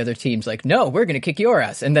ass. And the other team's like, no, we're going to kick your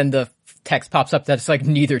ass. And then the text pops up that it's like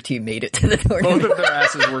neither team made it to the tournament. Both of their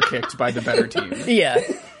asses were kicked by the better team. Yeah.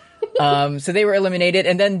 So they were eliminated.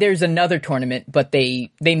 And then there's another tournament, but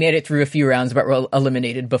they made it through a few rounds, but were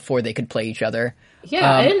eliminated before they could play each other.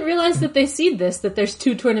 Yeah, I didn't realize that they seed this, that there's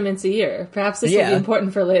 2 tournaments a year. Perhaps this will be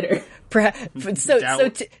important for later.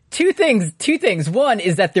 Two things. One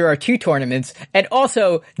is that there are 2 tournaments, and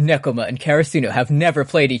also Nekoma and Karasuno have never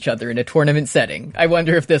played each other in a tournament setting. I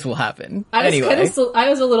wonder if this will happen. I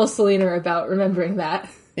was a little Selena about remembering that.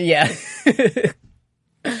 Yeah.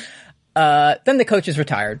 Then the coaches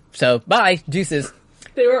retired, so bye, deuces.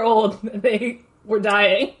 They were old. They were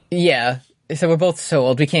dying. Yeah. So we're both so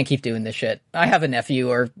old, we can't keep doing this shit. I have a nephew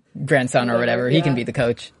or grandson or whatever. He can be the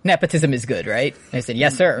coach. Nepotism is good, right? And I said,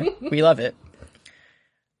 yes, sir. We love it.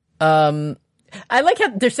 I like how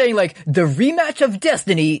they're saying, like, the rematch of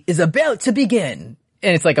Destiny is about to begin.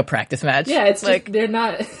 And it's like a practice match. Yeah, it's like, just, they're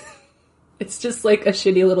not... It's just like a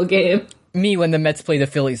shitty little game. Me when the Mets play the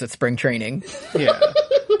Phillies at spring training. Yeah.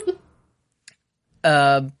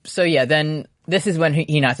 So yeah, then this is when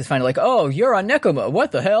Hinata's finally like, oh, you're on Nekoma.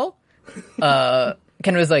 What the hell?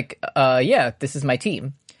 Ken was like, yeah, this is my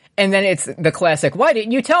team. And then it's the classic, why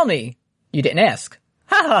didn't you tell me? You didn't ask.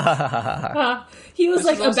 Ha ha ha ha ha ha. He was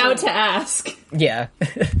This is also- about to ask. Yeah.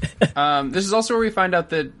 This is also where we find out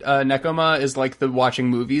that Nekoma is like the watching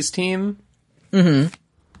movies team. Mm-hmm.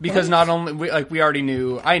 Because not only we already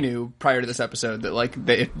knew, I knew prior to this episode that like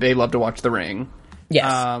they love to watch The Ring. Yes.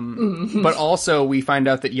 But also we find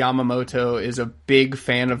out that Yamamoto is a big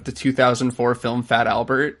fan of the 2004 film Fat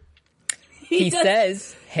Albert. he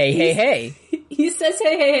says, hey, hey, hey. He says,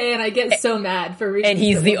 hey, hey, hey, and I get so mad for reasons. And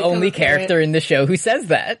he's that the will become only apparent. character in the show who says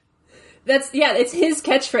that. It's his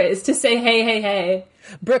catchphrase to say, hey, hey, hey.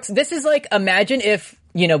 Brooks, this is like, imagine if,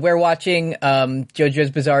 we're watching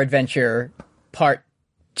JoJo's Bizarre Adventure Part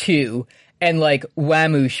 2, and like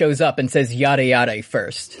Whamu shows up and says yada yada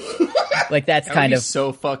first. Like that's That would kind be of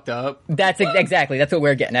so fucked up. that's exactly that's what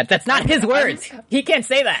we're getting at. That's not his words. He can't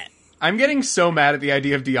say that. I'm getting so mad at the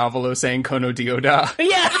idea of Diavolo saying Kono Dioda.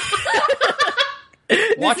 Yeah.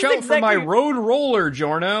 Watch is out for my exactly- road roller,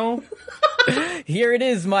 Giorno. Here it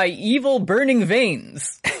is, my evil burning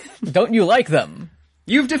veins. Don't you like them?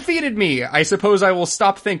 You've defeated me. I suppose I will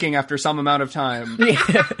stop thinking after some amount of time.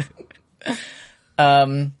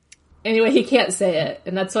 Anyway, he can't say it,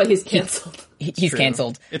 and that's why he's canceled. He's True.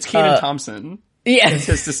 canceled. It's Kenan Thompson. Yeah. It's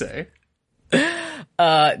his to say.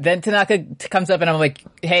 Then Tanaka comes up and I'm like,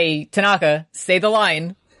 hey, Tanaka, say the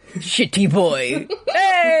line. Shitty boy.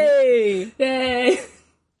 Hey! Yay!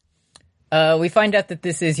 We find out that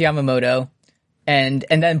this is Yamamoto. And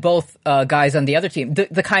then both guys on the other team,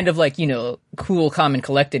 the kind of like, cool, calm, and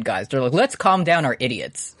collected guys, they're like, let's calm down our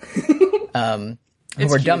idiots. It's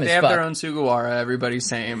we're cute. dumb They as have fuck. their own Sugawara. Everybody's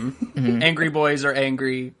same. Angry boys are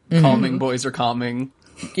angry. Calming boys are calming.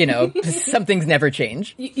 Some things never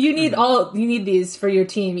change. You need these for your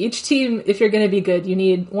team. Each team, if you're gonna be good, you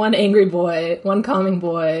need one angry boy, one calming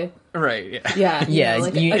boy. Right, yeah. Yeah. Yeah,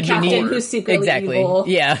 Like you a captain need- who's secretly Exactly. evil.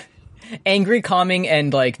 Yeah. Angry, calming,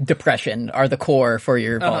 and like depression are the core for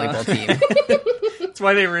your volleyball team. That's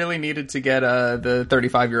why they really needed to get the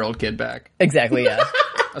 35-year-old kid back. Exactly, yeah.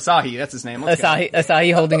 Asahi, that's his name. Let's go.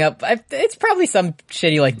 Asahi holding up. It's probably some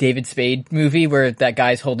shitty like David Spade movie where that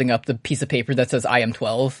guy's holding up the piece of paper that says "I am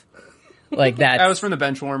 12." Like that. That was from the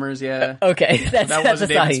Benchwarmers, yeah. Okay. That's That was a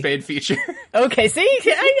Asahi. David Spade feature. Okay, see,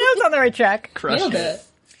 I was on the right track. Crushed Nailed it.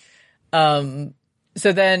 it.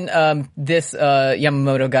 So then, this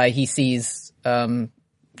Yamamoto guy, he sees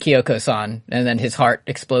Kyoko-san, and then his heart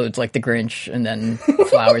explodes like the Grinch, and then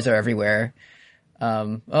flowers are everywhere.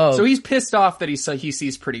 So he's pissed off that he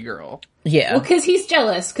sees Pretty Girl. Yeah, Well, because he's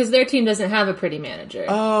jealous, because their team doesn't have a pretty manager.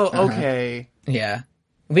 Oh, okay. yeah.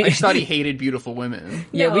 I just thought he hated beautiful women.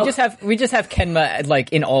 Yeah, No. we just have Kenma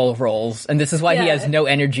like in all roles, and this is why he Yeah. has no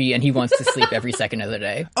energy and he wants to sleep every second of the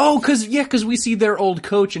day. Oh, because we see their old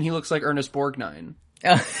coach and he looks like Ernest Borgnine.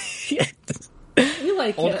 You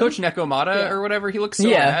like Old him. coach Nekomata Yeah. or whatever. He looks so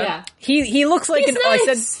Yeah. bad. Yeah. he looks like He's an.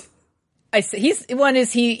 nice.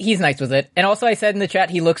 He's nice with it, and also I said in the chat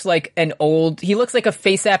he looks like a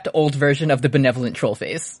face-apped old version of the benevolent troll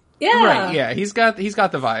face. Yeah. Right, yeah. He's got the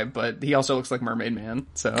vibe, but he also looks like Mermaid Man,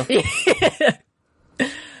 so.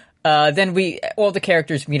 Then all the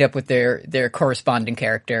characters meet up with their corresponding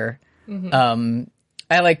character.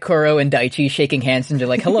 I like Kuro and Daichi shaking hands and they're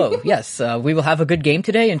like, hello, yes, we will have a good game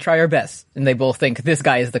today and try our best. And they both think this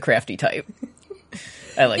guy is the crafty type.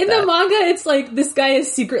 I like In that. the manga, it's like, this guy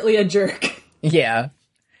is secretly a jerk. Yeah.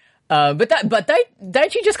 But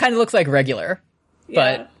Daichi just kind of looks like regular.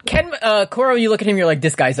 Yeah. But Kuro, you look at him, you're like,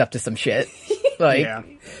 this guy's up to some shit. Like, Yeah.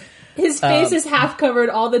 His face is half covered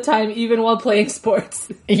all the time, even while playing sports.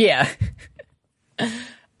 yeah.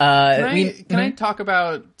 Can I talk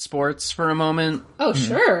about sports for a moment? Oh,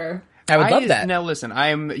 sure. I would love that. Now listen, I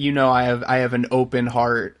have an open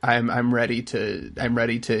heart. I'm ready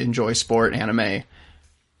to enjoy sport anime.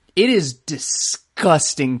 It is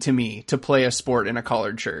disgusting to me to play a sport in a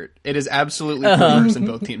collared shirt. It is absolutely perverse and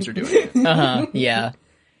both teams are doing it. Yeah.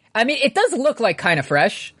 I mean, it does look like kind of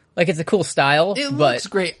fresh. Like it's a cool style. It but looks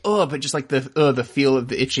great. Oh, but just like the feel of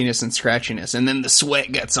the itchiness and scratchiness, and then the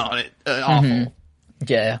sweat gets on it. Awful.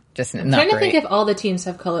 yeah, just not trying to great. think if all the teams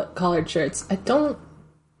have collared shirts. I don't.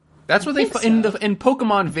 That's what they think in so. the in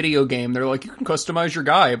Pokemon video game. They're like, you can customize your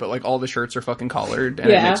guy, but like all the shirts are fucking collared, and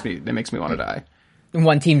Yeah. it makes me want to die.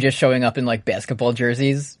 One team just showing up in like basketball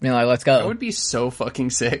jerseys. Being like, let's That go. would be so fucking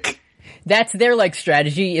sick. that's their like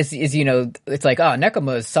strategy is it's like, oh,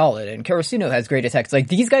 Nekoma is solid and Karasuno has great attacks. Like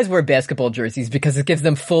these guys wear basketball jerseys because it gives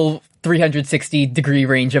them full 360 degree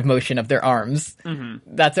range of motion of their arms.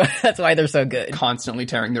 Mm-hmm. That's why they're so good. Constantly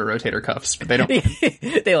tearing their rotator cuffs, but they don't.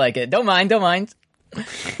 They like it. Don't mind.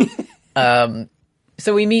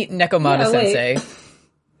 So we meet Nekomata Sensei.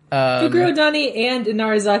 Fuguro Dani and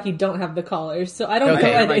Inarizaki don't have the collars, so I don't know why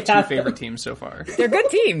They're they my have two them. favorite teams so far. They're good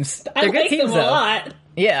teams. They're I good like teams, them a though. lot.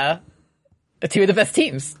 Yeah. Two of the best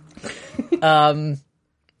teams.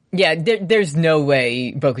 Yeah, there's no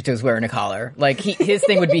way Bokuto's wearing a collar. Like, his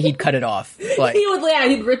thing would be he'd cut it off. Like,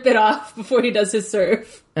 He'd rip it off before he does his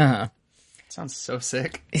serve. uh-huh. Sounds so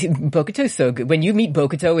sick. Bokuto's so good. When you meet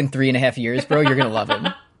Bokuto in 3.5 years, bro, you're gonna love him.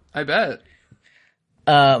 I bet.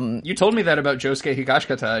 You told me that about Josuke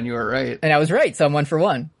Higashikata, and you were right. And I was right, so I'm 1 for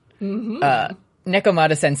 1. Mm-hmm.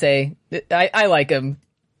 Nekomata Sensei, I like him.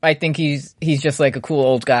 I think he's just like a cool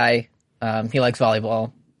old guy. He likes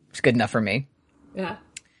volleyball. It's good enough for me. Yeah.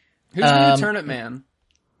 Who's the new turnip man?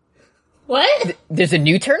 What? There's a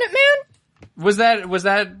new turnip man? Was that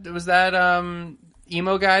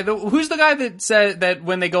emo guy? Who's the guy that said that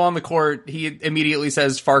when they go on the court, he immediately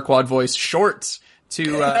says Farquaad voice shorts to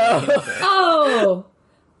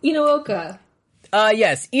Inuoka.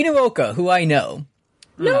 Yes, Inuoka, who I know.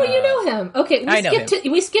 No, you know him. Okay, I know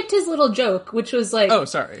we skipped his little joke, which was like, oh,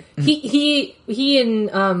 sorry. He and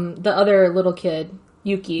the other little kid,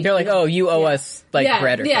 Yuki. They're like, oh, you owe us like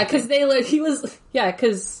bread or something. because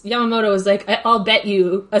because Yamamoto was like, I'll bet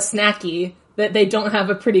you a snacky that they don't have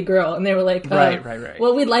a pretty girl, and they were like, Right.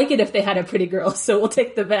 Well, we'd like it if they had a pretty girl, so we'll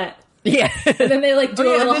take the bet. Yeah. And then they like do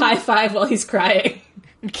a little high five while he's crying.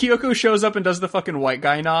 Kyoko shows up and does the fucking white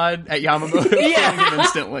guy nod at Yamamoto killing him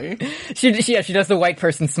instantly. She does the white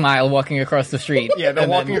person smile walking across the street. Yeah, they're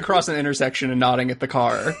walking across an intersection and nodding at the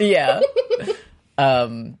car. Yeah.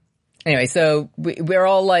 Anyway, so we're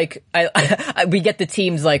all like, we get the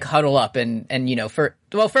teams like huddle up and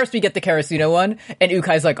first we get the Karasuno one, and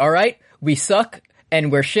Ukai's like, all right, we suck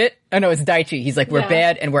and we're shit. Oh no, it's Daichi. He's like, we're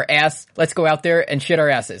bad and we're ass. Let's go out there and shit our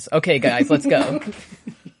asses. Okay, guys, let's go.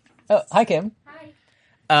 Oh, hi, Kim.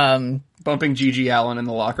 Bumping Gigi Allen in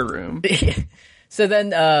the locker room. So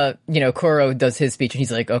then, Koro does his speech and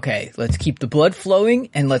he's like, okay, let's keep the blood flowing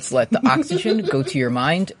and let's let the oxygen go to your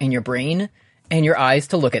mind and your brain and your eyes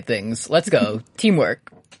to look at things. Let's go. Teamwork.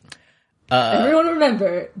 Everyone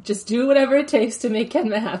remember, just do whatever it takes to make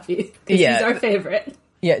Kenma happy. Because he's our favorite.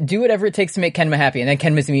 Yeah, do whatever it takes to make Kenma happy. And then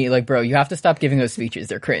Kenma's immediately like, bro, you have to stop giving those speeches.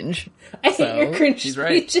 They're cringe. I hate your cringe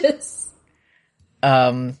speeches.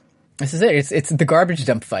 Right. This is it. It's the garbage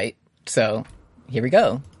dump fight. So here we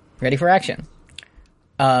go. Ready for action.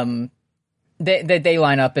 They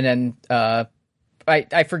line up and then,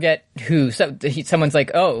 I forget who, someone's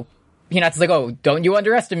like, oh, Hinata's like, oh, don't you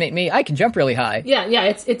underestimate me. I can jump really high. Yeah,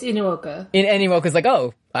 it's Inuoka. And Inuoka's like,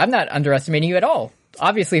 oh, I'm not underestimating you at all.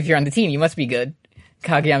 Obviously, if you're on the team, you must be good.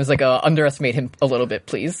 Kageyama's like, oh, underestimate him a little bit,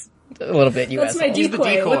 please. A little bit, you That's asshole. my He's the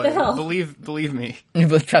decoy. What the hell? Believe me.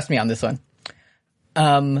 Trust me on this one.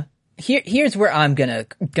 Here's where I'm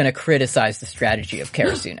gonna criticize the strategy of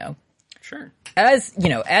Karasuno. Sure. As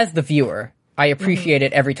the viewer, I appreciate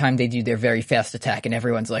it every time they do their very fast attack and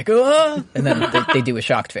everyone's like, ah! And then they do a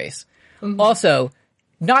shocked face. Also,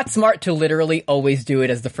 not smart to literally always do it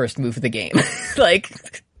as the first move of the game.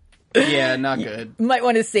 Like, yeah, not good. You might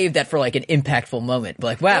want to save that for like an impactful moment.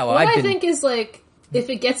 Like, wow, what I think is like, if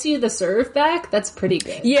it gets you the serve back, that's pretty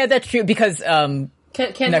good. Yeah, that's true because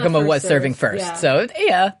Nekoma was serving first. Yeah. So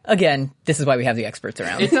yeah, again, this is why we have the experts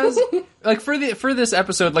around. It does like for this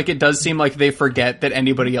episode, like it does seem like they forget that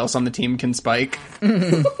anybody else on the team can spike.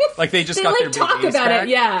 Like they just got their big talk ace about back. it,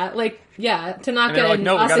 yeah. Like Tanaka like, and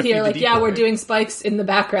no, we gotta feed Asahiro the like, yeah, decoy. we're doing spikes in the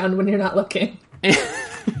background when you're not looking.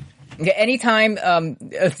 Yeah, anytime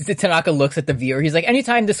Tanaka looks at the viewer, he's like,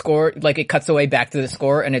 anytime the score, like it cuts away back to the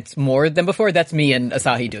score and it's more than before, that's me and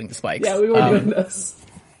Asahi doing the spikes. Yeah, we were doing this.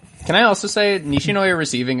 Can I also say Nishinoya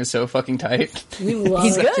receiving is so fucking tight? We love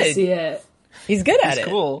He's good. to see it. He's good at it.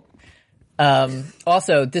 Cool.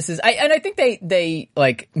 Also, this is, I think they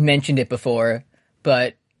like mentioned it before,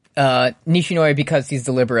 but Nishinoya, because he's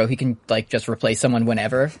the libero, he can like just replace someone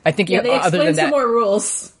whenever. I think they other explain than some that, more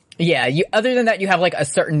rules. yeah, other than that, you have like a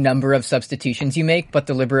certain number of substitutions you make, but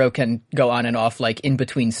the libero can go on and off like in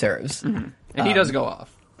between serves. Mm-hmm. And he does go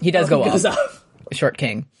off. He does go Goes off. off. Short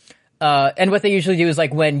king. And what they usually do is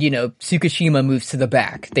like when, Tsukushima moves to the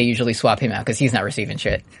back, they usually swap him out because he's not receiving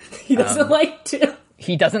shit. He doesn't like to.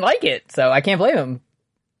 He doesn't like it, so I can't blame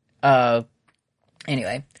him.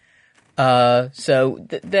 Anyway. So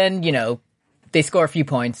then, they score a few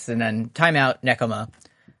points and then timeout, Nekoma.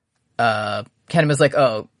 Kenma's like,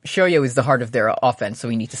 oh, Shoyo is the heart of their offense, so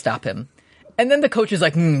we need to stop him. And then the coach is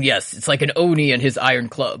like, yes, it's like an Oni and his iron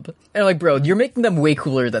club. And I'm like, bro, you're making them way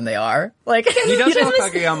cooler than they are. Like, He does call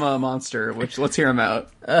Kageyama a monster, which let's hear him out.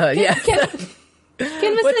 yeah.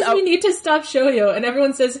 Kenma says we need to stop Shoyo, and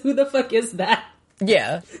everyone says, who the fuck is that?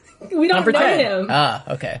 Yeah. We don't Number know 10. him. Ah,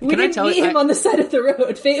 okay. We didn't meet him on the side of the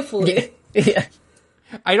road, faithfully. Yeah.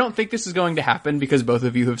 I don't think this is going to happen because both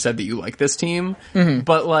of you have said that you like this team.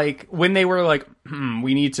 But like when they were like,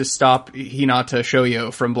 we need to stop Hinata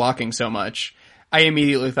Shoyo from blocking so much, I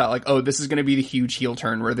immediately thought like, oh, this is going to be the huge heel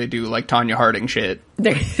turn where they do like Tanya Harding shit.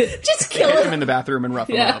 Just kill Put him him. in the bathroom and rough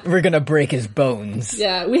him Yeah. up. We're gonna break his bones.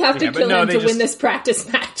 Yeah, we have to Yeah, but kill no, him they to just- win this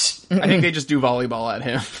practice match. I think they just do volleyball at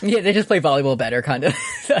him. Yeah, they just play volleyball better, kind of.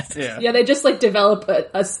 Yeah. Yeah, they just like develop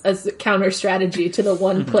a counter strategy to the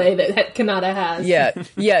one play that Kanata has. Yeah.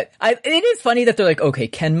 It is funny that they're like, okay,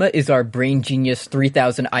 Kenma is our brain genius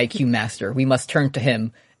 3000 IQ master. We must turn to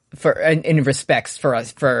him in respects for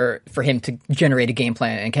us, for him to generate a game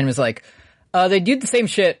plan. And Kenma's like, they do the same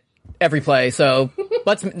shit every play, so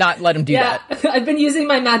let's not let him do that. I've been using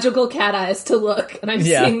my magical cat eyes to look, and I'm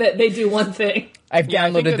seeing that they do one thing. I've Yeah,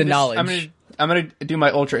 I think downloaded that the this- knowledge. I'm gonna do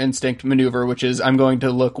my Ultra Instinct maneuver, which is I'm going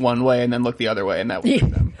to look one way and then look the other way, and that will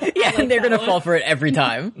win them. Yeah, and they're that gonna one. fall for it every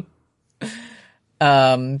time.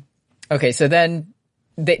 Okay, so then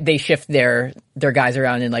they shift their guys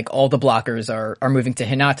around, and like all the blockers are moving to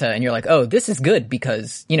Hinata, and you're like, oh, this is good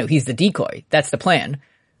because, you know, he's the decoy. That's the plan.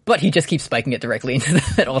 But he just keeps spiking it directly into them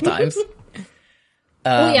at all times.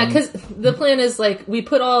 Well, yeah, because the plan is like we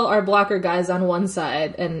put all our blocker guys on one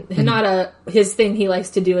side, and Hinata, his thing he likes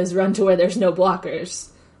to do is run to where there's no blockers.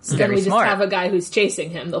 So then Very we just smart. have a guy who's chasing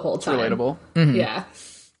him the whole time. Relatable. Yeah.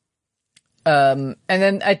 And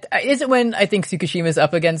then is it when I think Tsukishima's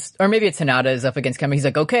up against, or maybe it's Hinata is up against Kenma, he's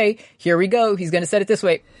like, okay, here we go. He's gonna set it this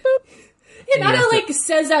way. Boop. Hinata like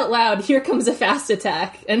says out loud, "Here comes a fast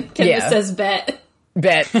attack," and Kenma Yeah. says, "Bet."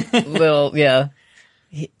 Bet. Little, yeah.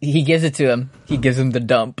 He gives it to him. He gives him the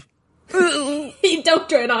dump. He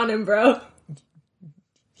dumped right on him, bro.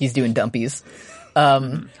 He's doing dumpies.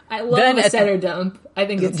 I love Then a at setter dump. I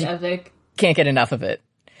think it's epic. Can't get enough of it.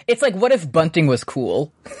 It's like, what if bunting was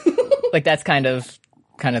cool? Like, that's kind of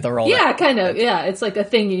the role. Yeah, kind of. Yeah, it's like a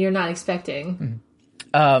thing you're not expecting.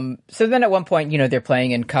 So then at one point, you know, they're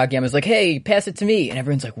playing and Kageyama's like, hey, pass it to me. And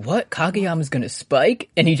everyone's like, what? Kageyama's gonna spike?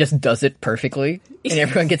 And he just does it perfectly. And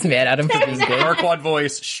everyone gets mad at him for being good. Darkwad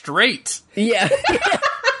voice straight. Yeah.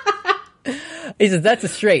 He says, that's a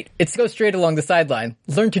straight. It's go straight along the sideline.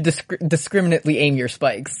 Learn to discriminately aim your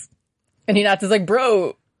spikes. And Hinata's like,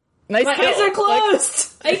 bro, nice My kill. eyes are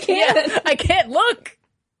closed. I can't. Yeah, I can't look.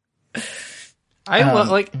 I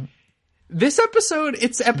like this episode.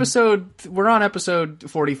 We're on episode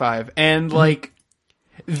 45, and like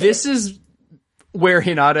this is where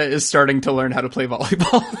Hinata is starting to learn how to play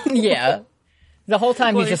volleyball. Yeah. The whole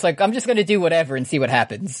time he's just like, I'm just gonna do whatever and see what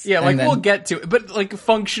happens. Yeah, like And then- we'll get to it, but like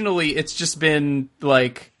functionally, it's just been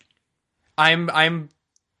like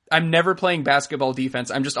I'm never playing basketball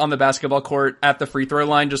defense. I'm just on the basketball court at the free throw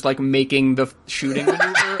line, just like making the shooting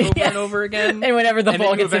maneuver over and over again. And whenever the and ball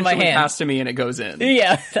then you gets in my eventually hand. pass to me and it goes in.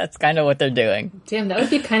 Yeah, that's kind of what they're doing. Damn, that would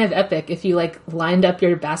be kind of epic if you like lined up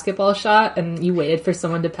your basketball shot and you waited for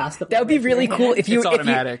someone to pass the ball. That would be into really your cool hand. if you. It's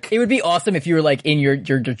automatic. It would be awesome if you were like in your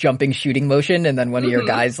jumping shooting motion, and then one of your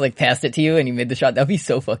guys like passed it to you, and you made the shot. That would be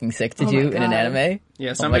so fucking sick to Oh do my in an God. anime. Yeah,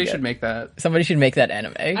 Oh somebody my should God. make that. Somebody should make that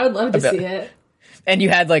anime. I would love to About- see it. And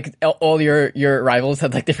you had like all your rivals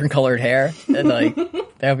had like different colored hair, and like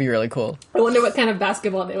that would be really cool. I wonder what kind of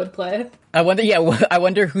basketball they would play. I wonder. Yeah, I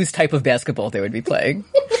wonder whose type of basketball they would be playing.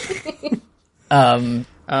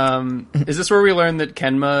 Is this where we learned that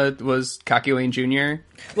Kenma was Kakyoin Jr.?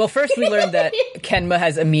 Well, first we learned that Kenma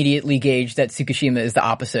has immediately gauged that Tsukishima is the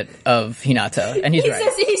opposite of Hinata, and he's He right.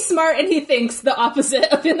 says he's smart and he thinks the opposite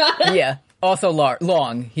of Hinata. Yeah. Also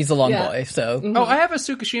long. He's a long Yeah. boy, so Oh, I have a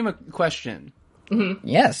Tsukishima question.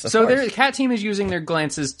 yes. Of So course. their cat team is using their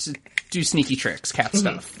glances to do sneaky tricks, cat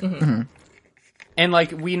stuff. And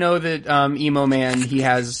like we know that Emo Man, he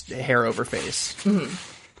has hair over face.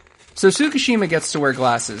 So Tsukishima gets to wear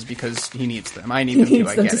glasses because he needs them. I need them He too.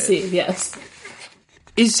 needs I them get to it. see, yes.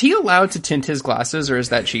 Is he allowed to tint his glasses, or is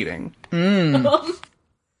that cheating? I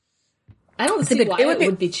don't see good- why it it would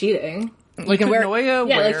would be- be cheating. Like, can could wear- Noya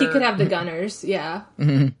Yeah, wear, like he could have the gunners, yeah.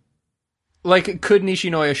 Like, could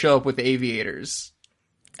Nishinoya show up with the aviators?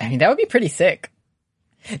 I mean, that would be pretty sick.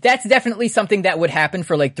 That's definitely something that would happen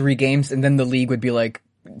for like 3 games, and then the league would be like,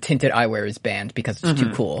 tinted eyewear is banned because it's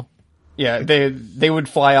too cool. Yeah, they would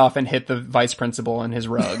fly off and hit the vice principal and his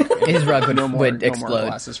rug. His rug would, No more would explode.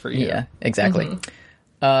 glasses for you. Yeah, exactly.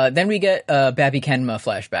 Then we get Babby Kenma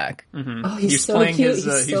flashback. Oh, he's so playing cute. his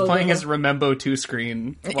He's so playing little. his Remembo 2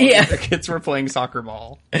 screen while Yeah. the other kids were playing soccer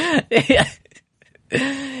ball. Yeah.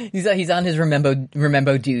 He's on his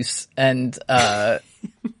Remembo Deuce, and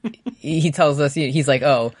he tells us, he's like,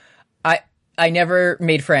 oh, I never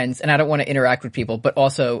made friends, and I don't want to interact with people, but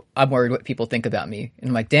also I'm worried what people think about me. And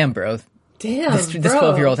I'm like, damn, bro, Damn, this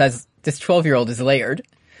bro. 12-year-old is layered.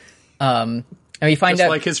 And we find Just out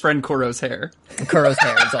like his friend Kuro's hair. Kuro's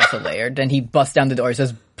hair is also layered, and he busts down the door and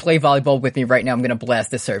says, play volleyball with me right now, I'm going to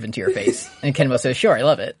blast this serve into your face. And Kenmo says, sure, I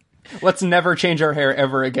love it. Let's never change our hair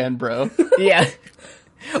ever again, bro. Yeah.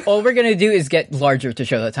 All we're going to do is get larger to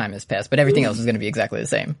show that time has passed, but everything else is going to be exactly the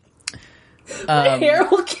same. My hair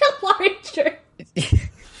will get larger.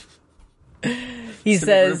 He Room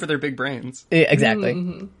says, for their big brains. yeah, exactly.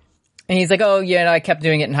 And he's like, oh, yeah, no, I kept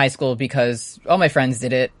doing it in high school because all my friends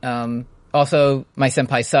did it. Also, my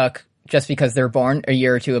senpai suck just because they're born a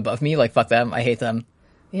year or two above me. Like, fuck them. I hate them.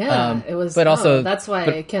 Yeah, it was. but also- that's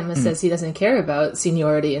why Kenma says he doesn't care about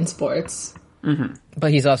seniority in sports.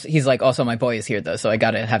 But he's like, also my boy is here though, so I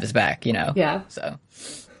gotta have his back, you know? Yeah. So,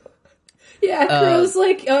 Yeah, Kuro's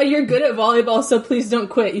like, oh, you're good at volleyball, so please don't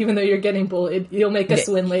quit, even though you're getting bullied. You'll make us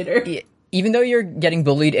win later. yeah, even though you're getting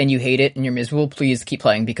bullied and you hate it and you're miserable, please keep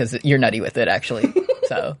playing because you're nutty with it, actually.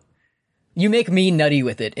 So, you make me nutty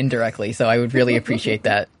with it indirectly, so I would really appreciate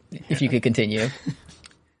that if you could continue.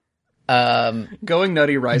 Going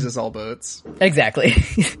nutty rises all boats. Exactly.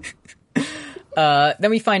 Then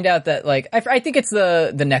we find out that, like, I think it's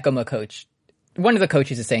the Nekoma coach. One of the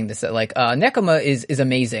coaches is saying this, that, like, Nekoma is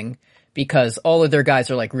amazing because all of their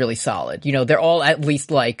guys are, like, really solid. You know, they're all at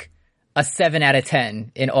least, like, a 7 out of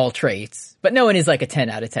 10 in all traits, but no one is, like, a 10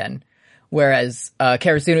 out of 10. Whereas,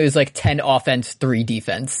 Karasuno is, like, 10 offense, 3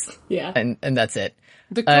 defense. Yeah. And that's it.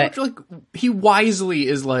 The coach, like, he wisely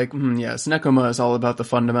is like, yes, Nekoma is all about the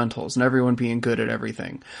fundamentals and everyone being good at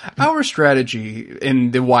everything. Our strategy,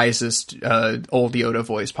 in the wisest old Yoda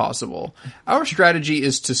voice possible, our strategy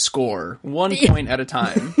is to score 1 point at a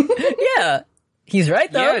time. Yeah. He's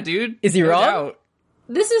right, though. Yeah, dude. Is he No wrong? doubt.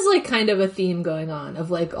 This is like kind of a theme going on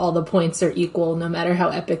of like all the points are equal no matter how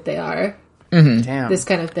epic they are. Damn. This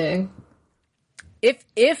kind of thing. If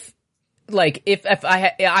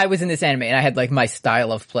I was in this anime and I had like my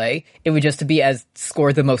style of play, it would just be as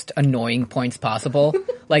score the most annoying points possible.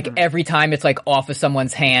 Like every time it's like off of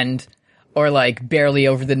someone's hand or like barely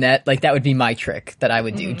over the net, like that would be my trick that I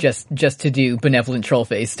would do just to do benevolent troll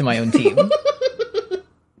face to my own team.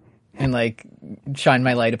 And like shine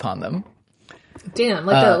my light upon them. Damn,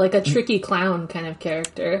 like a tricky clown kind of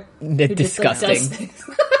character. They're who just, like, does disgusting. things.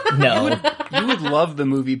 No. You would love the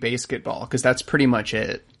movie Basketball, because that's pretty much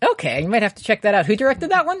it. Okay, you might have to check that out. Who directed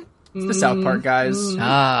that one? It's the South Park guys.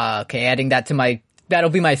 Ah, okay, adding that to that'll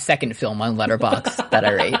be my second film on Letterboxd that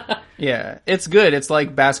I rate. Yeah, it's good. It's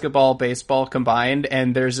like basketball, baseball combined,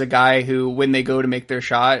 and there's a guy who, when they go to make their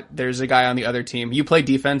shot, there's a guy on the other team. You play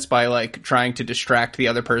defense by, like, trying to distract the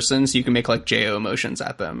other person, so you can make, like, JO motions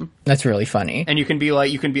at them. That's really funny. And you can be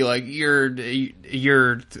like, your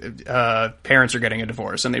parents are getting a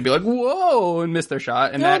divorce, and they'd be like, whoa, and miss their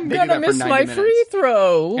shot, and that I'm they do gonna that for miss 90 my minutes. free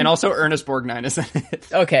throw. And also Ernest Borgnine is in it.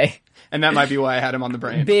 Okay. And that might be why I had him on the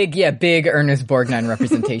brain. Big Ernest Borgnine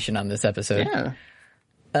representation on this episode. Yeah.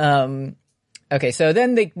 Okay, so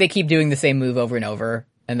then they keep doing the same move over and over,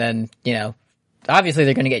 and then, you know, obviously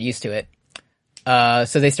they're gonna get used to it.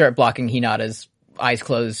 So they start blocking Hinata's eyes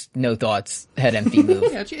closed, no thoughts, head empty move.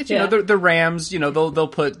 Yeah, you know, the Rams, you know, they'll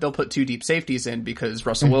put 2 deep safeties in because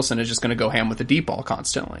Russell Wilson is just going to go ham with the deep ball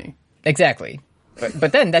constantly. Exactly.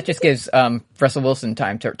 But then that just gives Russell Wilson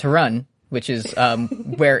time to run, which is what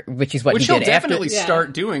Which he he'll did after, definitely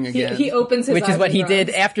start doing again. He opens his which eyes is what and he did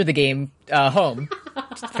runs. after the game home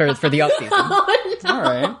for the offseason. All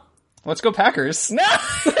right. Let's go Packers. No.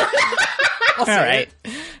 All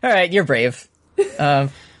right, you're brave.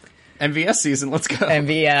 MVS season, let's go.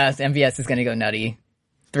 MVS is going to go nutty.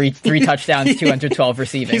 Three touchdowns, 212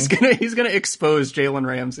 receiving. He's gonna expose Jalen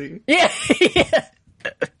Ramsey. Yeah.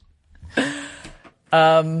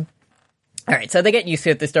 All right, so they get used to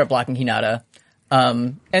it. They start blocking Hinata,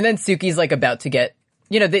 and then Suki's like about to get.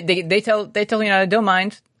 You know, they tell Hinata, don't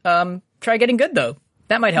mind. Try getting good though.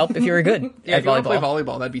 That might help if you're good Yeah, at if you want to play volleyball.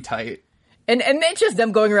 volleyball, that'd be tight. And it's just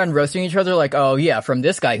them going around roasting each other like, oh yeah, from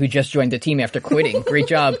this guy who just joined the team after quitting. Great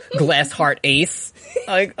job, glass heart ace.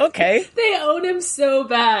 Like, okay. They own him so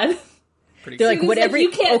bad. They're like, He's whatever. you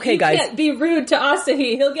can't be rude to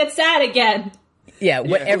Asahi. He'll get sad again. Yeah,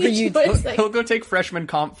 whatever you It's like, He'll go take freshman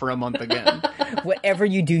comp for a month again. whatever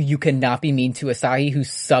you do, you cannot be mean to Asahi, who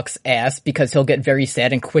sucks ass, because he'll get very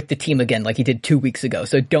sad and quit the team again like he did 2 weeks ago.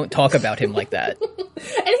 So don't talk about him like that.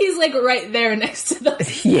 And he's like right there next to them.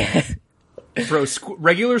 Yeah. Bro,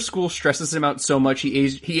 regular school stresses him out so much he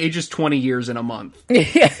ages 20 years in a month.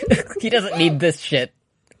 Yeah. He doesn't need this shit.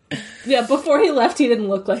 Yeah, before he left, he didn't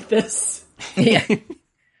look like this. Yeah.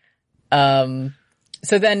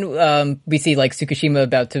 So then, we see, like, Tsukishima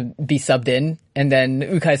about to be subbed in, and then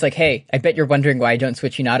Ukai's like, hey, I bet you're wondering why I don't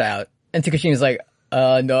switch Hinata out. And Tsukishima's like,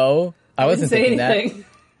 no, I wasn't thinking that.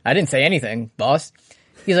 I didn't say anything, boss.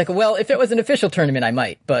 He's like, well, if it was an official tournament, I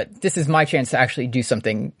might, but this is my chance to actually do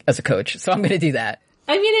something as a coach, so I'm gonna do that.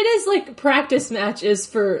 I mean, it is, like, practice matches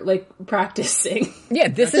for, like, practicing. Yeah,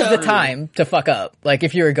 this is the time to fuck up, like,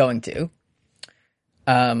 if you were going to.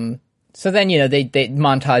 So then, you know, they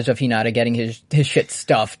montage of Hinata getting his shit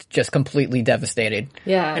stuffed, just completely devastated.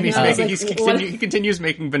 Yeah. And he continues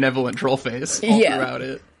making benevolent troll face all throughout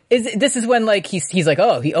it. This is when, like, he's like,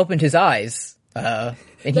 oh, he opened his eyes, and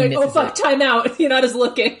he like, oh fuck, time out. Hinata's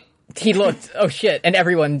looking. He looked, oh shit, and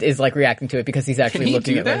everyone is, like, reacting to it because he's actually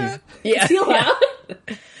looking at what he's... Yeah. Is he allowed?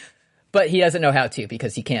 But he doesn't know how to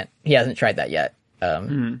because he hasn't tried that yet.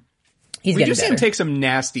 He's we getting just see better. him take some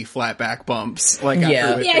nasty flat back bumps. Like,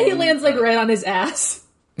 Yeah. after Yeah, he lands, like, right on his ass.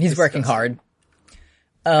 He's working hard.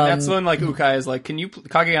 That's when, like, Ukai is like,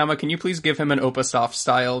 Kageyama, can you please give him an Opasoft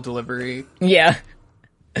style delivery? Yeah.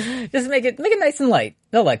 Just make it nice and light.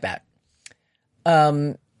 They'll like that.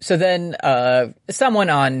 So then, someone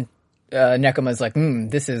on, Nekoma's like,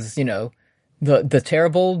 this is, you know, the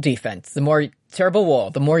terrible defense, the more terrible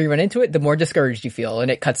wall, the more you run into it, the more discouraged you feel. And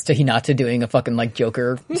it cuts to Hinata doing a fucking, like,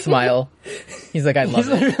 Joker smile. He's like, I love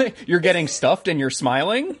it. You're getting stuffed and you're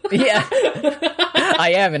smiling? Yeah.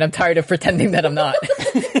 I am, and I'm tired of pretending that I'm not.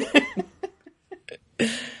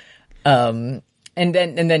 And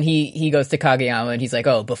then he goes to Kageyama and he's like,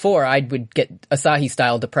 oh, before I would get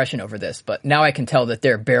Asahi-style depression over this, but now I can tell that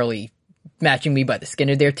they're barely matching me by the skin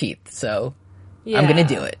of their teeth, so I'm gonna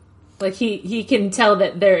do it. Like, he can tell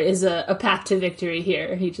that there is a path to victory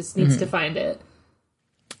here. He just needs to find it.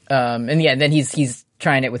 And then he's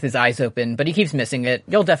trying it with his eyes open, but he keeps missing it.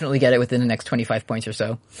 You'll definitely get it within the next 25 points or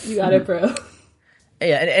so. You got it, bro.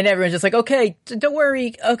 Yeah, and everyone's just like, okay, don't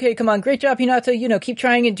worry. Okay, come on. Great job, Hinata. You know, keep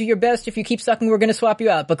trying and do your best. If you keep sucking, we're gonna swap you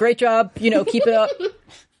out. But great job. You know, keep it up.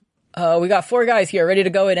 We got 4 guys here ready to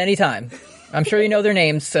go at any time. I'm sure you know their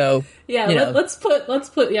names, so. Yeah, you know. let's put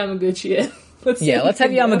Yamaguchi in. Let's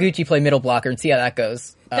have Yamaguchi play middle blocker and see how that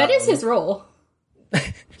goes. That is his role.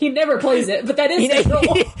 He never plays it, but that is his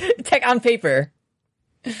role. Tech on paper.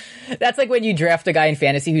 That's like when you draft a guy in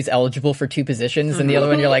fantasy who's eligible for 2 positions, and the other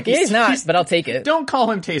one you're like, he's not, but I'll take it. Don't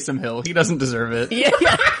call him Taysom Hill. He doesn't deserve it. Yeah.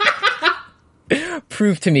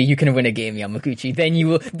 Prove to me you can win a game, Yamaguchi. Then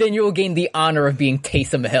you will gain the honor of being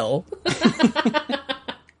Taysom Hill.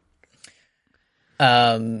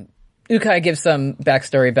 Ukai gives some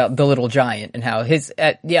backstory about the little giant and how his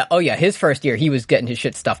first year he was getting his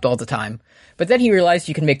shit stuffed all the time. But then he realized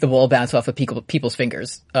you can make the ball bounce off of people's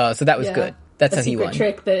fingers. So that was good. That's how he won. A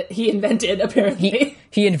trick that he invented, apparently.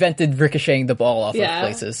 He invented ricocheting the ball off of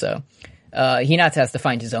places, so Hinata has to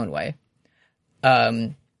find his own way.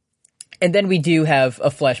 And then we do have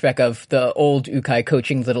a flashback of the old Ukai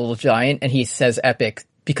coaching the little giant, and he says epic,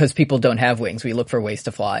 because people don't have wings, we look for ways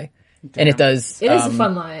to fly. Damn. And it does... It is a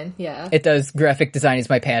fun line, yeah. It does graphic design is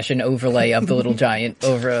my passion overlay of the little giant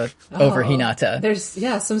over Hinata. There's,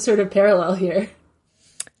 some sort of parallel here.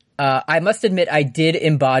 I must admit I did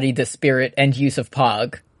embody the spirit and use of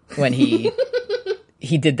Pog when he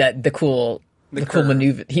did that, the cool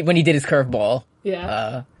maneuver, when he did his curveball.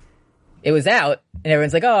 Yeah. It was out, and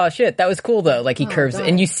everyone's like, oh shit, that was cool though. Like, he curves it,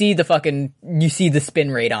 and you see the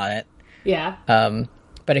spin rate on it. Yeah.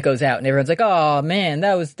 But it goes out, and everyone's like, "Oh man,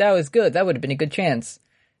 that was good. That would have been a good chance."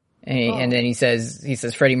 And then he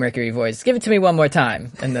says Freddie Mercury voice, "Give it to me one more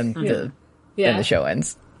time," and then the show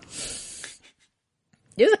ends.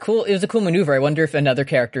 It was a cool maneuver. I wonder if another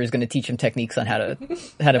character is going to teach him techniques on how to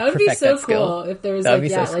that would be perfect so that skill. Cool if there was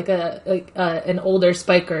an older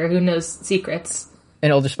spiker who knows secrets.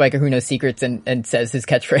 An older spiker who knows secrets and says his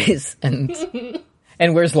catchphrase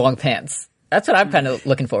and wears long pants. That's what I'm kind of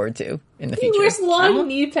looking forward to in the future. He wears long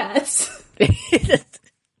knee pads.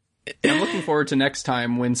 I'm looking forward to next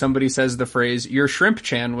time when somebody says the phrase, your shrimp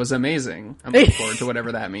chan was amazing. I'm looking forward to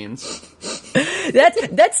whatever that means.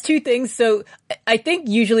 That's 2 things. So I think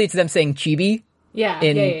usually it's them saying chibi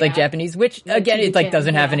in Japanese, which again, it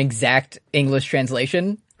doesn't have an exact English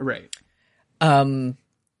translation. Right. And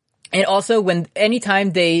also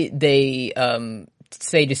anytime they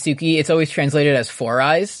say to Suki, it's always translated as 4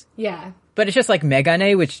 eyes. Yeah. but it's just like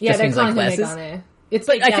Megane, which Yeah, just they're means like calling him glasses. Megane. It's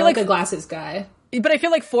But like, I yeah, feel like like- a glasses guy. But I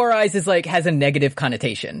feel like Four Eyes is like has a negative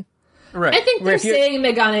connotation. Right. I think Where they're if you're- saying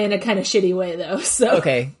Megane in a kind of shitty way, though. So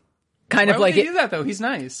Okay, kind Why of would like they it, do that though? He's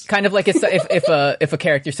nice. kind of like it's, if a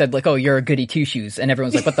character said like, "Oh, you're a goody two shoes," and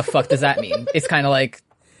everyone's like, "What the fuck does that mean?" It's kind of like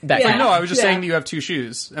that. Yeah. kind No, of, I was just Yeah. saying you have 2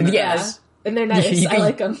 shoes. And Yeah. yeah, and they're nice. You I can-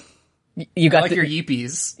 like them. you I got like the, your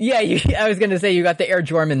yeepies. yeah. I was gonna say you got the Air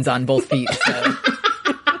Jormans on both feet. So.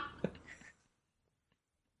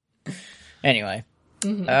 Anyway,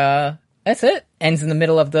 that's it. Ends in the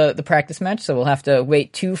middle of the practice match, so we'll have to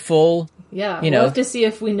wait 2 full. Yeah, You we'll know. have to see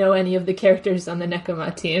if we know any of the characters on the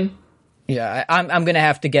Nekoma team. Yeah, I'm gonna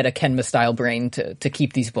have to get a Kenma style brain to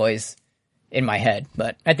keep these boys in my head,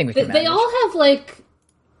 but I think we can. They manage. all have like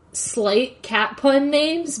slight cat pun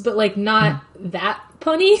names, but like not that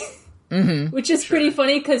punny, which is pretty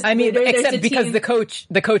funny because I mean, except because team...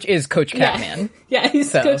 the coach is Coach Catman. Yeah, he's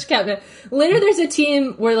So. Coach Catman. Later, there's a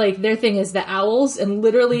team where like their thing is the Owls, and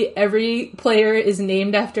literally every player is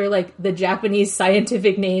named after like the Japanese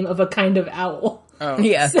scientific name of a kind of owl. Oh.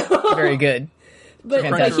 Yeah, very good. But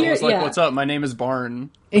Fantastic. Crunchyroll here, was like, yeah, "What's up? My name is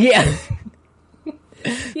Barn." Yeah,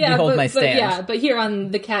 yeah, Behold but, my but stand. yeah, but here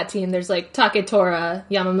on the cat team, there's like Taketora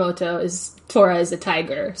Yamamoto is Tora is a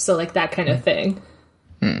tiger, so like that kind of thing.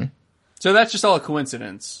 So that's just all a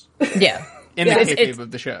coincidence yeah. in Yeah, the it's- kayfabe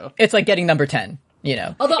of the show. It's like getting number 10. You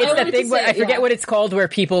know, Although I it's that wanted to thing where say- I forget yeah. what it's called, where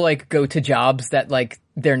people like go to jobs that like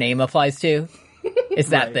their name applies to. It's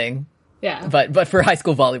that Right. thing, Yeah, but for high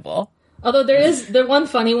school volleyball. although the one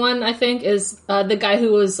funny one I think is the guy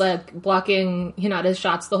who was like blocking Hinata's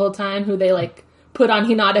shots the whole time, who they like put on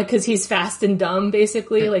Hinata because he's fast and dumb,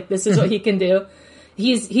 basically. Like this is what he can do.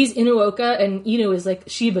 He's Inuoka, and Inu is like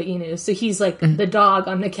Shiba Inu, so he's like the dog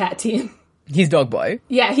on the cat team. He's Dog Boy.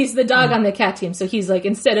 Yeah, he's the dog on the cat team, so he's like,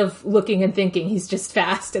 instead of looking and thinking, he's just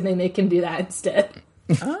fast, and they make him do that instead.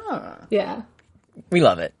 Yeah, We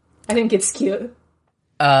love it. I think it's cute.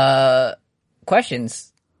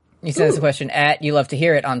 Questions. You send us a question at You Love to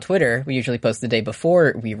Hear It on Twitter. We usually post the day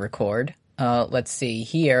before we record. Let's see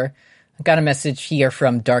here. I got a message here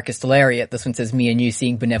from Darkest Lariat. This one says, "Me and you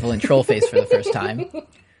seeing Benevolent Trollface for the first time."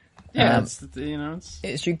 Yeah, it's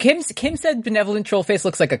It's true. Kim said Benevolent Trollface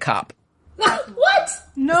looks like a cop. What?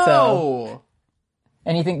 no. So-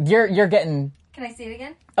 Anything? You're getting. Can I see it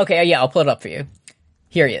again? Okay, yeah, I'll pull it up for you.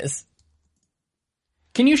 Here he is.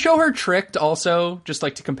 Can you show her Tricked also, just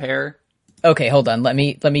like to compare? Okay, hold on. Let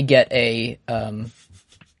me get a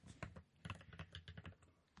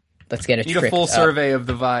let's get a Need trick a full up. survey of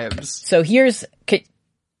the vibes. So here's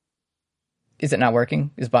is it not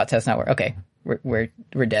working? Is bot test not working? Okay.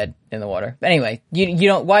 We're dead in the water. But anyway, you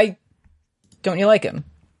don't why don't you like him?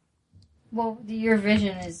 Well, your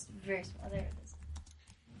vision is very small. There it is.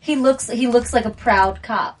 He looks like a proud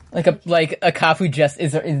cop. Like a cop who just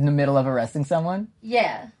is in the middle of arresting someone?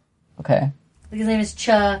 Yeah. Okay. Like his name is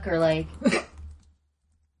Chuck or like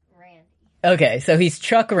Randy. Okay, so he's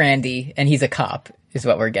Chuck Randy and he's a cop is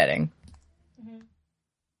what we're getting.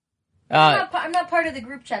 I'm not part of the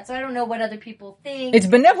group chat, so I don't know what other people think. It's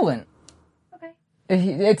benevolent. okay.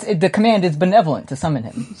 The command is benevolent to summon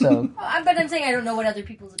him. So But I'm saying I don't know what other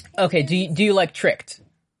people's opinions. okay, do you like Tricked?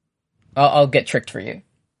 I'll get Tricked for you.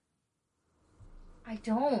 I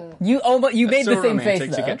don't. You made So the same face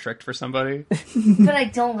romantic to though. get tricked for somebody. But I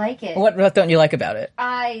don't like it. What don't you like about it?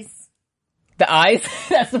 Eyes. The eyes?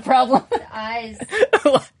 That's the problem. The eyes.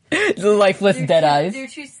 The lifeless dead eyes. They're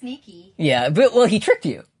too sneaky. Yeah, but well, he tricked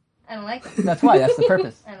you. I don't like them. That's why. That's the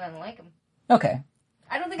purpose. I don't like them. Okay.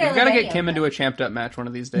 I don't think I We've like got to any get of Kim them. into a champed up match one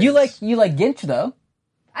of these days. You like Ginch though.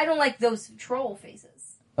 I don't like those troll faces.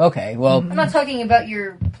 Okay. Well, I'm not talking about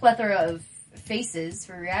your plethora of faces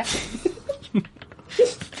for reactions.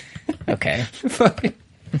 okay.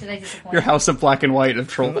 Did I disappoint? your house of black and white of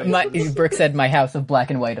troll face. Brooke said my house of black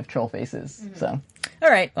and white of troll faces. So, all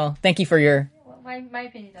right. Well, thank you for your Well, my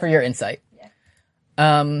opinion. for your insight.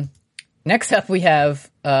 Yeah. Next up we have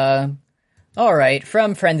all right,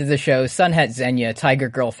 from friend of the show, Sunhat Zenya, Tiger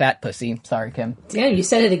Girl Fat Pussy. Sorry, Kim. Damn, you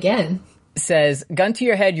said it again. Says, gun to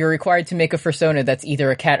your head, you're required to make a fursona that's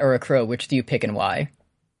either a cat or a crow. Which do you pick and why?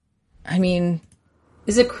 I mean,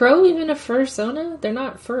 Is a crow even a fursona? They're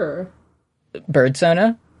not fur. bird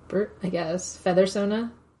sona? I guess. Feather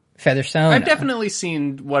sona? Feather sona. I've definitely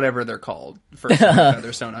seen whatever they're called. First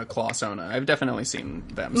feather sona, claw sona. I've definitely seen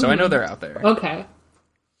them, so I know they're out there. Okay.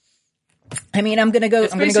 I mean, I'm gonna go.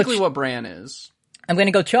 It's I'm gonna basically go. what Bran is. I'm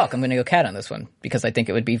gonna go chalk. I'm gonna go cat on this one because I think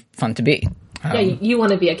it would be fun to be. Yeah, you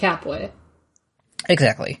want to be a cat boy.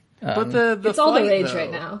 Exactly. But the It's all the flight, rage though,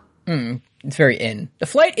 right now. It's very in. The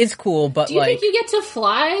flight is cool, but Do you like, think you get to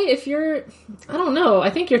fly if you're... I don't know. I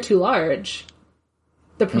think you're too large.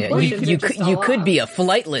 The proportions you could be a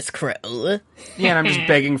flightless crow. Yeah, and I'm just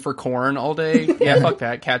begging for corn all day. Yeah, fuck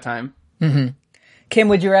that. Cat time. Kim,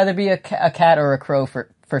 would you rather be a cat or a crow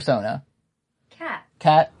for Sona? Cat.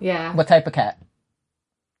 Cat? Yeah. What type of cat?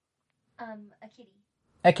 A kitty.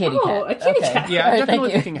 A kitty cat. Oh, a kitty Okay. cat. Yeah, All I'm right, definitely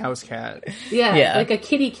thank you. thinking house cat. Yeah, like a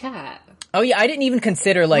kitty cat. Oh yeah, I didn't even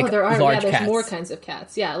consider like There are large there's cats. more kinds of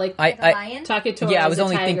cats. Yeah, like A lion? Taketora Yeah, I is was a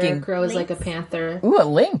only tiger, thinking- Crow is like a Lynx? panther. Ooh, a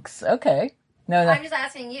lynx. Okay. No. I'm just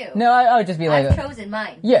asking you. No, I would just be like I've chosen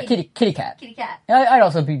mine. yeah, kitty cat. Kitty cat. I'd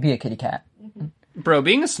also be a kitty cat. Bro,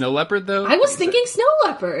 being a snow leopard, though... I was thinking snow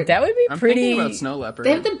leopard. That would be I'm pretty. thinking about snow leopard.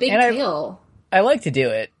 They have the big And tail. I like to do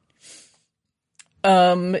it.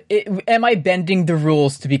 Am I bending the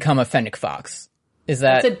rules to become a fennec fox? Is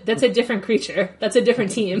that? That's a different creature. That's a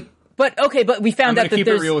different team. But okay, but we I'm found gonna out that keep it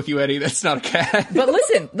there's. real with you, Eddie. That's not a cat. But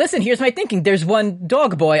listen. Here's my thinking. There's one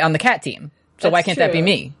dog boy on the cat team, so why That's can't that be true.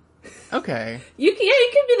 me? Okay. You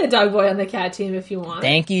can be the dog boy on the cat team if you want.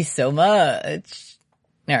 Thank you so much.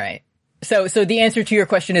 All right. So the answer to your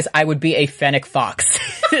question is I would be a fennec fox.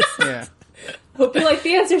 Yeah. Hope you like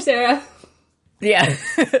the answer, Sarah. Yeah.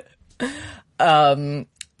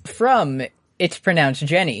 From It's Pronounced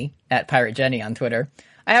Jenny at Pirate Jenny on Twitter.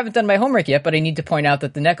 I haven't done my homework yet, but I need to point out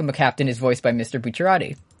that the Nekoma captain is voiced by Mr.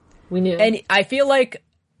 Bucciarati. We knew. And I feel like,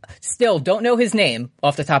 still don't know his name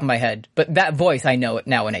off the top of my head, but that voice I know it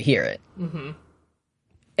now when I hear it. Mm-hmm.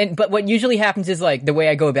 But what usually happens is like, the way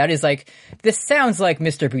I go about it is like, this sounds like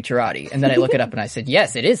Mr. Bucciarati. And then I look it up and I said,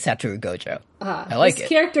 yes, it is Satoru Gojo. I like this it.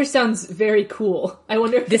 character sounds very cool. I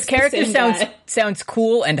wonder if This it's the character same guy. sounds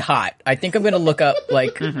cool and hot. I think I'm going to look up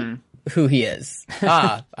like who he is.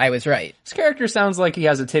 I was right. This character sounds like he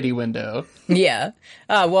has a titty window. Yeah.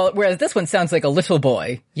 Well, whereas this one sounds like a little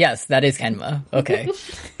boy. Yes, that is Kenma. Okay.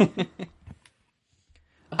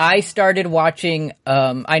 I started watching,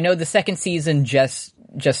 I know the second season just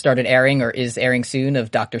started airing or is airing soon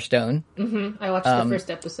of Dr. Stone. I watched the first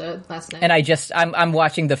episode last night. And I'm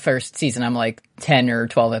watching the first season. I'm like 10 or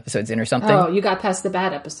 12 episodes in or something. Oh, you got past the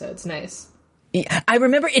bad episodes. Nice. I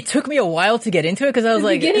remember it took me a while to get into it because I was The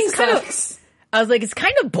like, beginning it's kind of, sucks. I was like, it's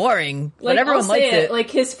kind of boring, Like, but everyone I'll likes say it. Like,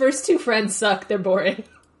 his first two friends suck. They're boring.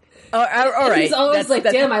 All right. He's always like,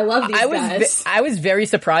 damn, I love these guys. I was very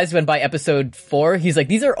surprised when by episode 4, he's like,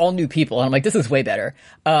 these are all new people. And I'm like, this is way better.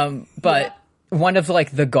 But one of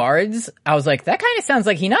like the guards, I was like, that kind of sounds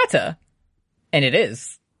like Hinata. And it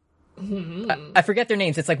is. I forget their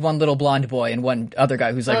names. It's like one little blonde boy and one other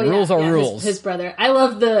guy who's like, rules are rules. His brother. I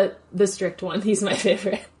love the strict one. He's my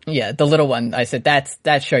favorite. Yeah, the little one. I said, that's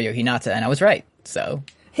Shoyo Hinata. And I was right. So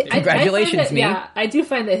congratulations, I find that, me. Yeah, I do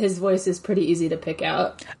find that his voice is pretty easy to pick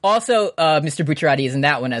out. Also, Mr. Bucciarati is in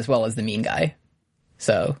that one as well as the mean guy.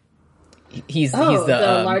 So he's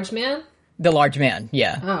the large man? The large man,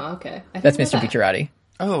 yeah. Oh, okay. That's Mr. Bucciarati.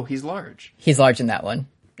 Oh, he's large. He's large in that one.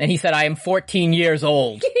 And he said, I am 14 years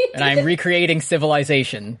old, and I am recreating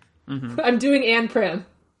civilization. I'm doing Anne Prim.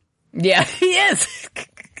 Yeah, he is!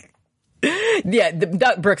 Yeah,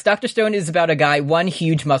 Brooks, Dr. Stone is about a guy, one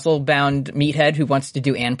huge muscle-bound meathead who wants to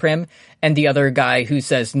do Anne Prim, and the other guy who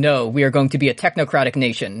says, no, we are going to be a technocratic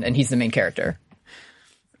nation, and he's the main character.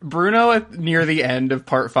 Bruno near the end of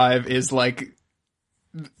part 5 is like...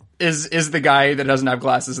 Is the guy that doesn't have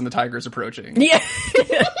glasses and the tiger's approaching. Yeah.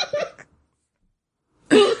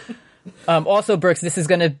 Also, Brooks, this is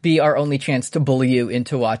going to be our only chance to bully you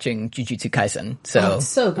into watching Jujutsu Kaisen. So, It's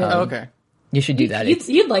so good. Oh, okay. you should do that.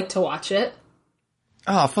 You'd like to watch it.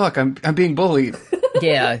 Oh, fuck, I'm being bullied.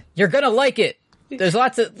 Yeah, you're going to like it. There's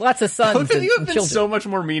lots of sons How can and you have been children. so much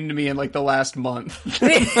more mean to me in like the last month?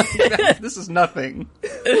 This is nothing.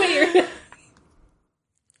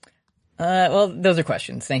 Well, those are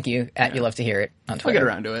questions. Thank you. You love to hear it on I'll Twitter. get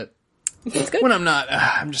around to it. It's good. When I'm not,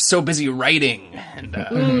 I'm just so busy writing and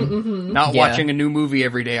not Yeah. watching a new movie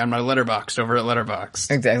every day on my Letterboxd over at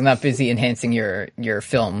Letterboxd. Exactly. I'm not busy enhancing your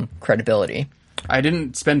film credibility. I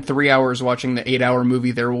didn't spend 3 hours watching the 8-hour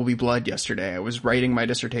movie There Will Be Blood yesterday. I was writing my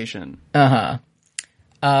dissertation. Next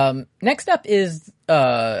up is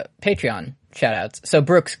Patreon shoutouts. So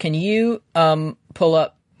Brooks, can you pull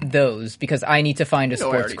up those because I need to find a I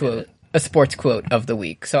sports already quote. did it. A sports quote of the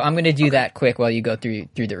week. So I'm going to do that quick while you go through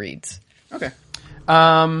the reads. Okay.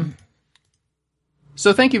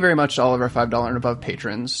 So thank you very much to all of our $5 and above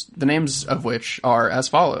patrons, the names of which are as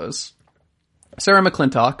follows. Sarah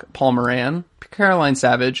McClintock, Paul Moran, Caroline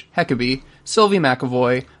Savage, Heckabee, Sylvie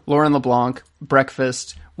McAvoy, Lauren LeBlanc,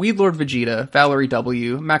 Breakfast, Weed Lord Vegeta, Valerie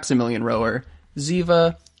W., Maximilian Rower,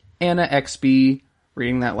 Ziva, Anna XB,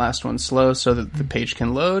 reading that last one slow so that the page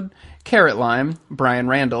can load. Carrot Lime, Brian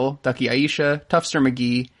Randall, Ducky Aisha, Tufster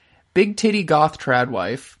McGee, Big Titty Goth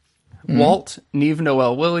Tradwife, Walt, Neve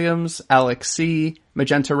Noel Williams, Alex C,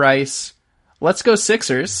 Magenta Rice, Let's Go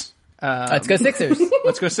Sixers. Let's go Sixers.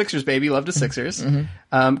 Let's go Sixers, baby. Love to Sixers.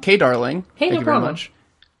 Kay Darling. Hey, thank no you problem.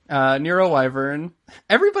 very much. Nero Wyvern.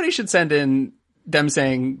 Everybody should send in them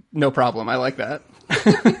saying no problem. I like that.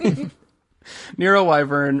 Nero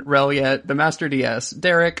Wyvern, Reliet, The Master DS,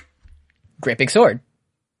 Derek. Great Big Sword.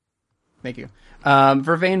 Thank you.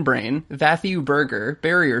 Vervain Brain, Vathu Burger,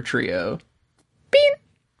 Barrier Trio. Bean.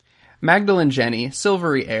 Magdalene Jenny,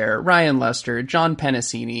 Silvery Air, Ryan Lester, John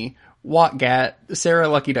Pennicini, Watt Gat, Sarah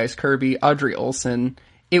Lucky Dice Kirby, Audrey Olson,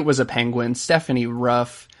 It Was a Penguin, Stephanie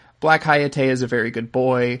Ruff, Black Hayate is a Very Good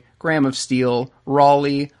Boy, Graham of Steel,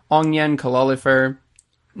 Raleigh, Ongyen Kalalifer,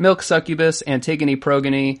 Milk Succubus, Antigone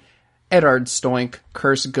Progony, Edard Stoink,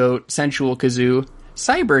 Curse Goat, Sensual Kazoo,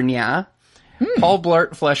 Cybernya, Paul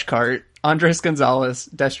Blart Fleshcart, Andres Gonzalez,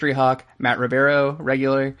 Destry Hawk, Matt Ribeiro,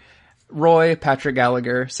 Regular, Roy, Patrick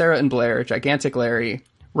Gallagher, Sarah and Blair, Gigantic Larry,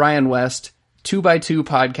 Ryan West, 2x2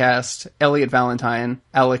 Podcast, Elliot Valentine,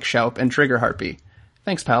 Alex Schaup, and Trigger Harpy.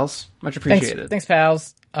 Thanks, pals. Much appreciated. Thanks,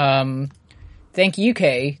 pals. Thank you,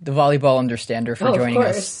 Kay, the volleyball understander, for joining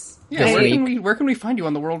us this week. Where can we find you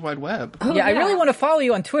on the World Wide Web? I really want to follow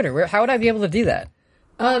you on Twitter. How would I be able to do that?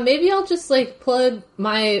 Maybe I'll just plug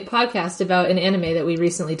my podcast about an anime that we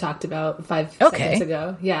recently talked about 5 seconds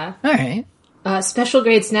ago. Yeah. All right. Special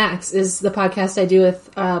Grade Snacks is the podcast I do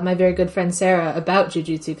with my very good friend Sarah about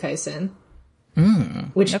Jujutsu Kaisen.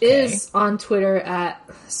 Which is on Twitter at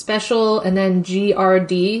special and then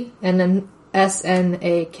GRD and then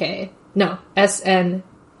SNAK. No, SNAX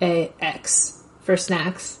for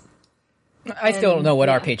snacks. I still don't know what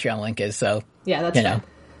our Patreon link is, so. Yeah, that's fine.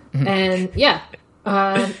 And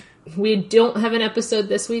we don't have an episode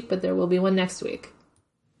this week, but there will be one next week.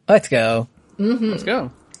 Let's go. Let's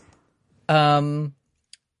go.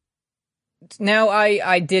 Now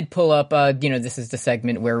I did pull up, this is the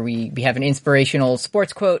segment where we have an inspirational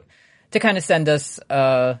sports quote to kind of send us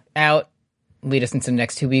out, lead us into the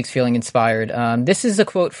next 2 weeks feeling inspired. This is a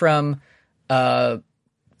quote from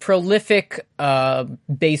prolific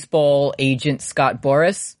baseball agent Scott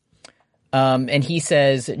Boras. And he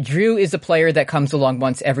says, Drew is a player that comes along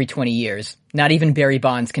once every 20 years. Not even Barry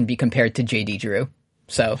Bonds can be compared to JD Drew.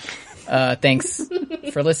 So, thanks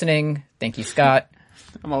for listening. Thank you, Scott.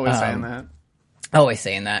 I'm always saying that. Always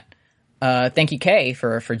saying that. Thank you, Kay,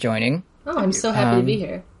 for joining. Oh, I'm so happy to be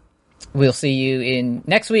here. We'll see you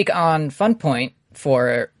next week on Fun Point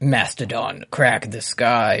for Mastodon. Crack the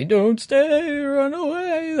sky. Don't stay, run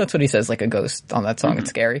away. That's what he says like a ghost on that song. It's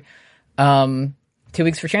scary. 2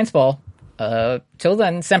 weeks for Transball. Till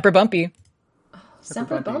then, Semper Bumpy.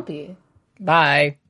 Semper Bumpy. Bye.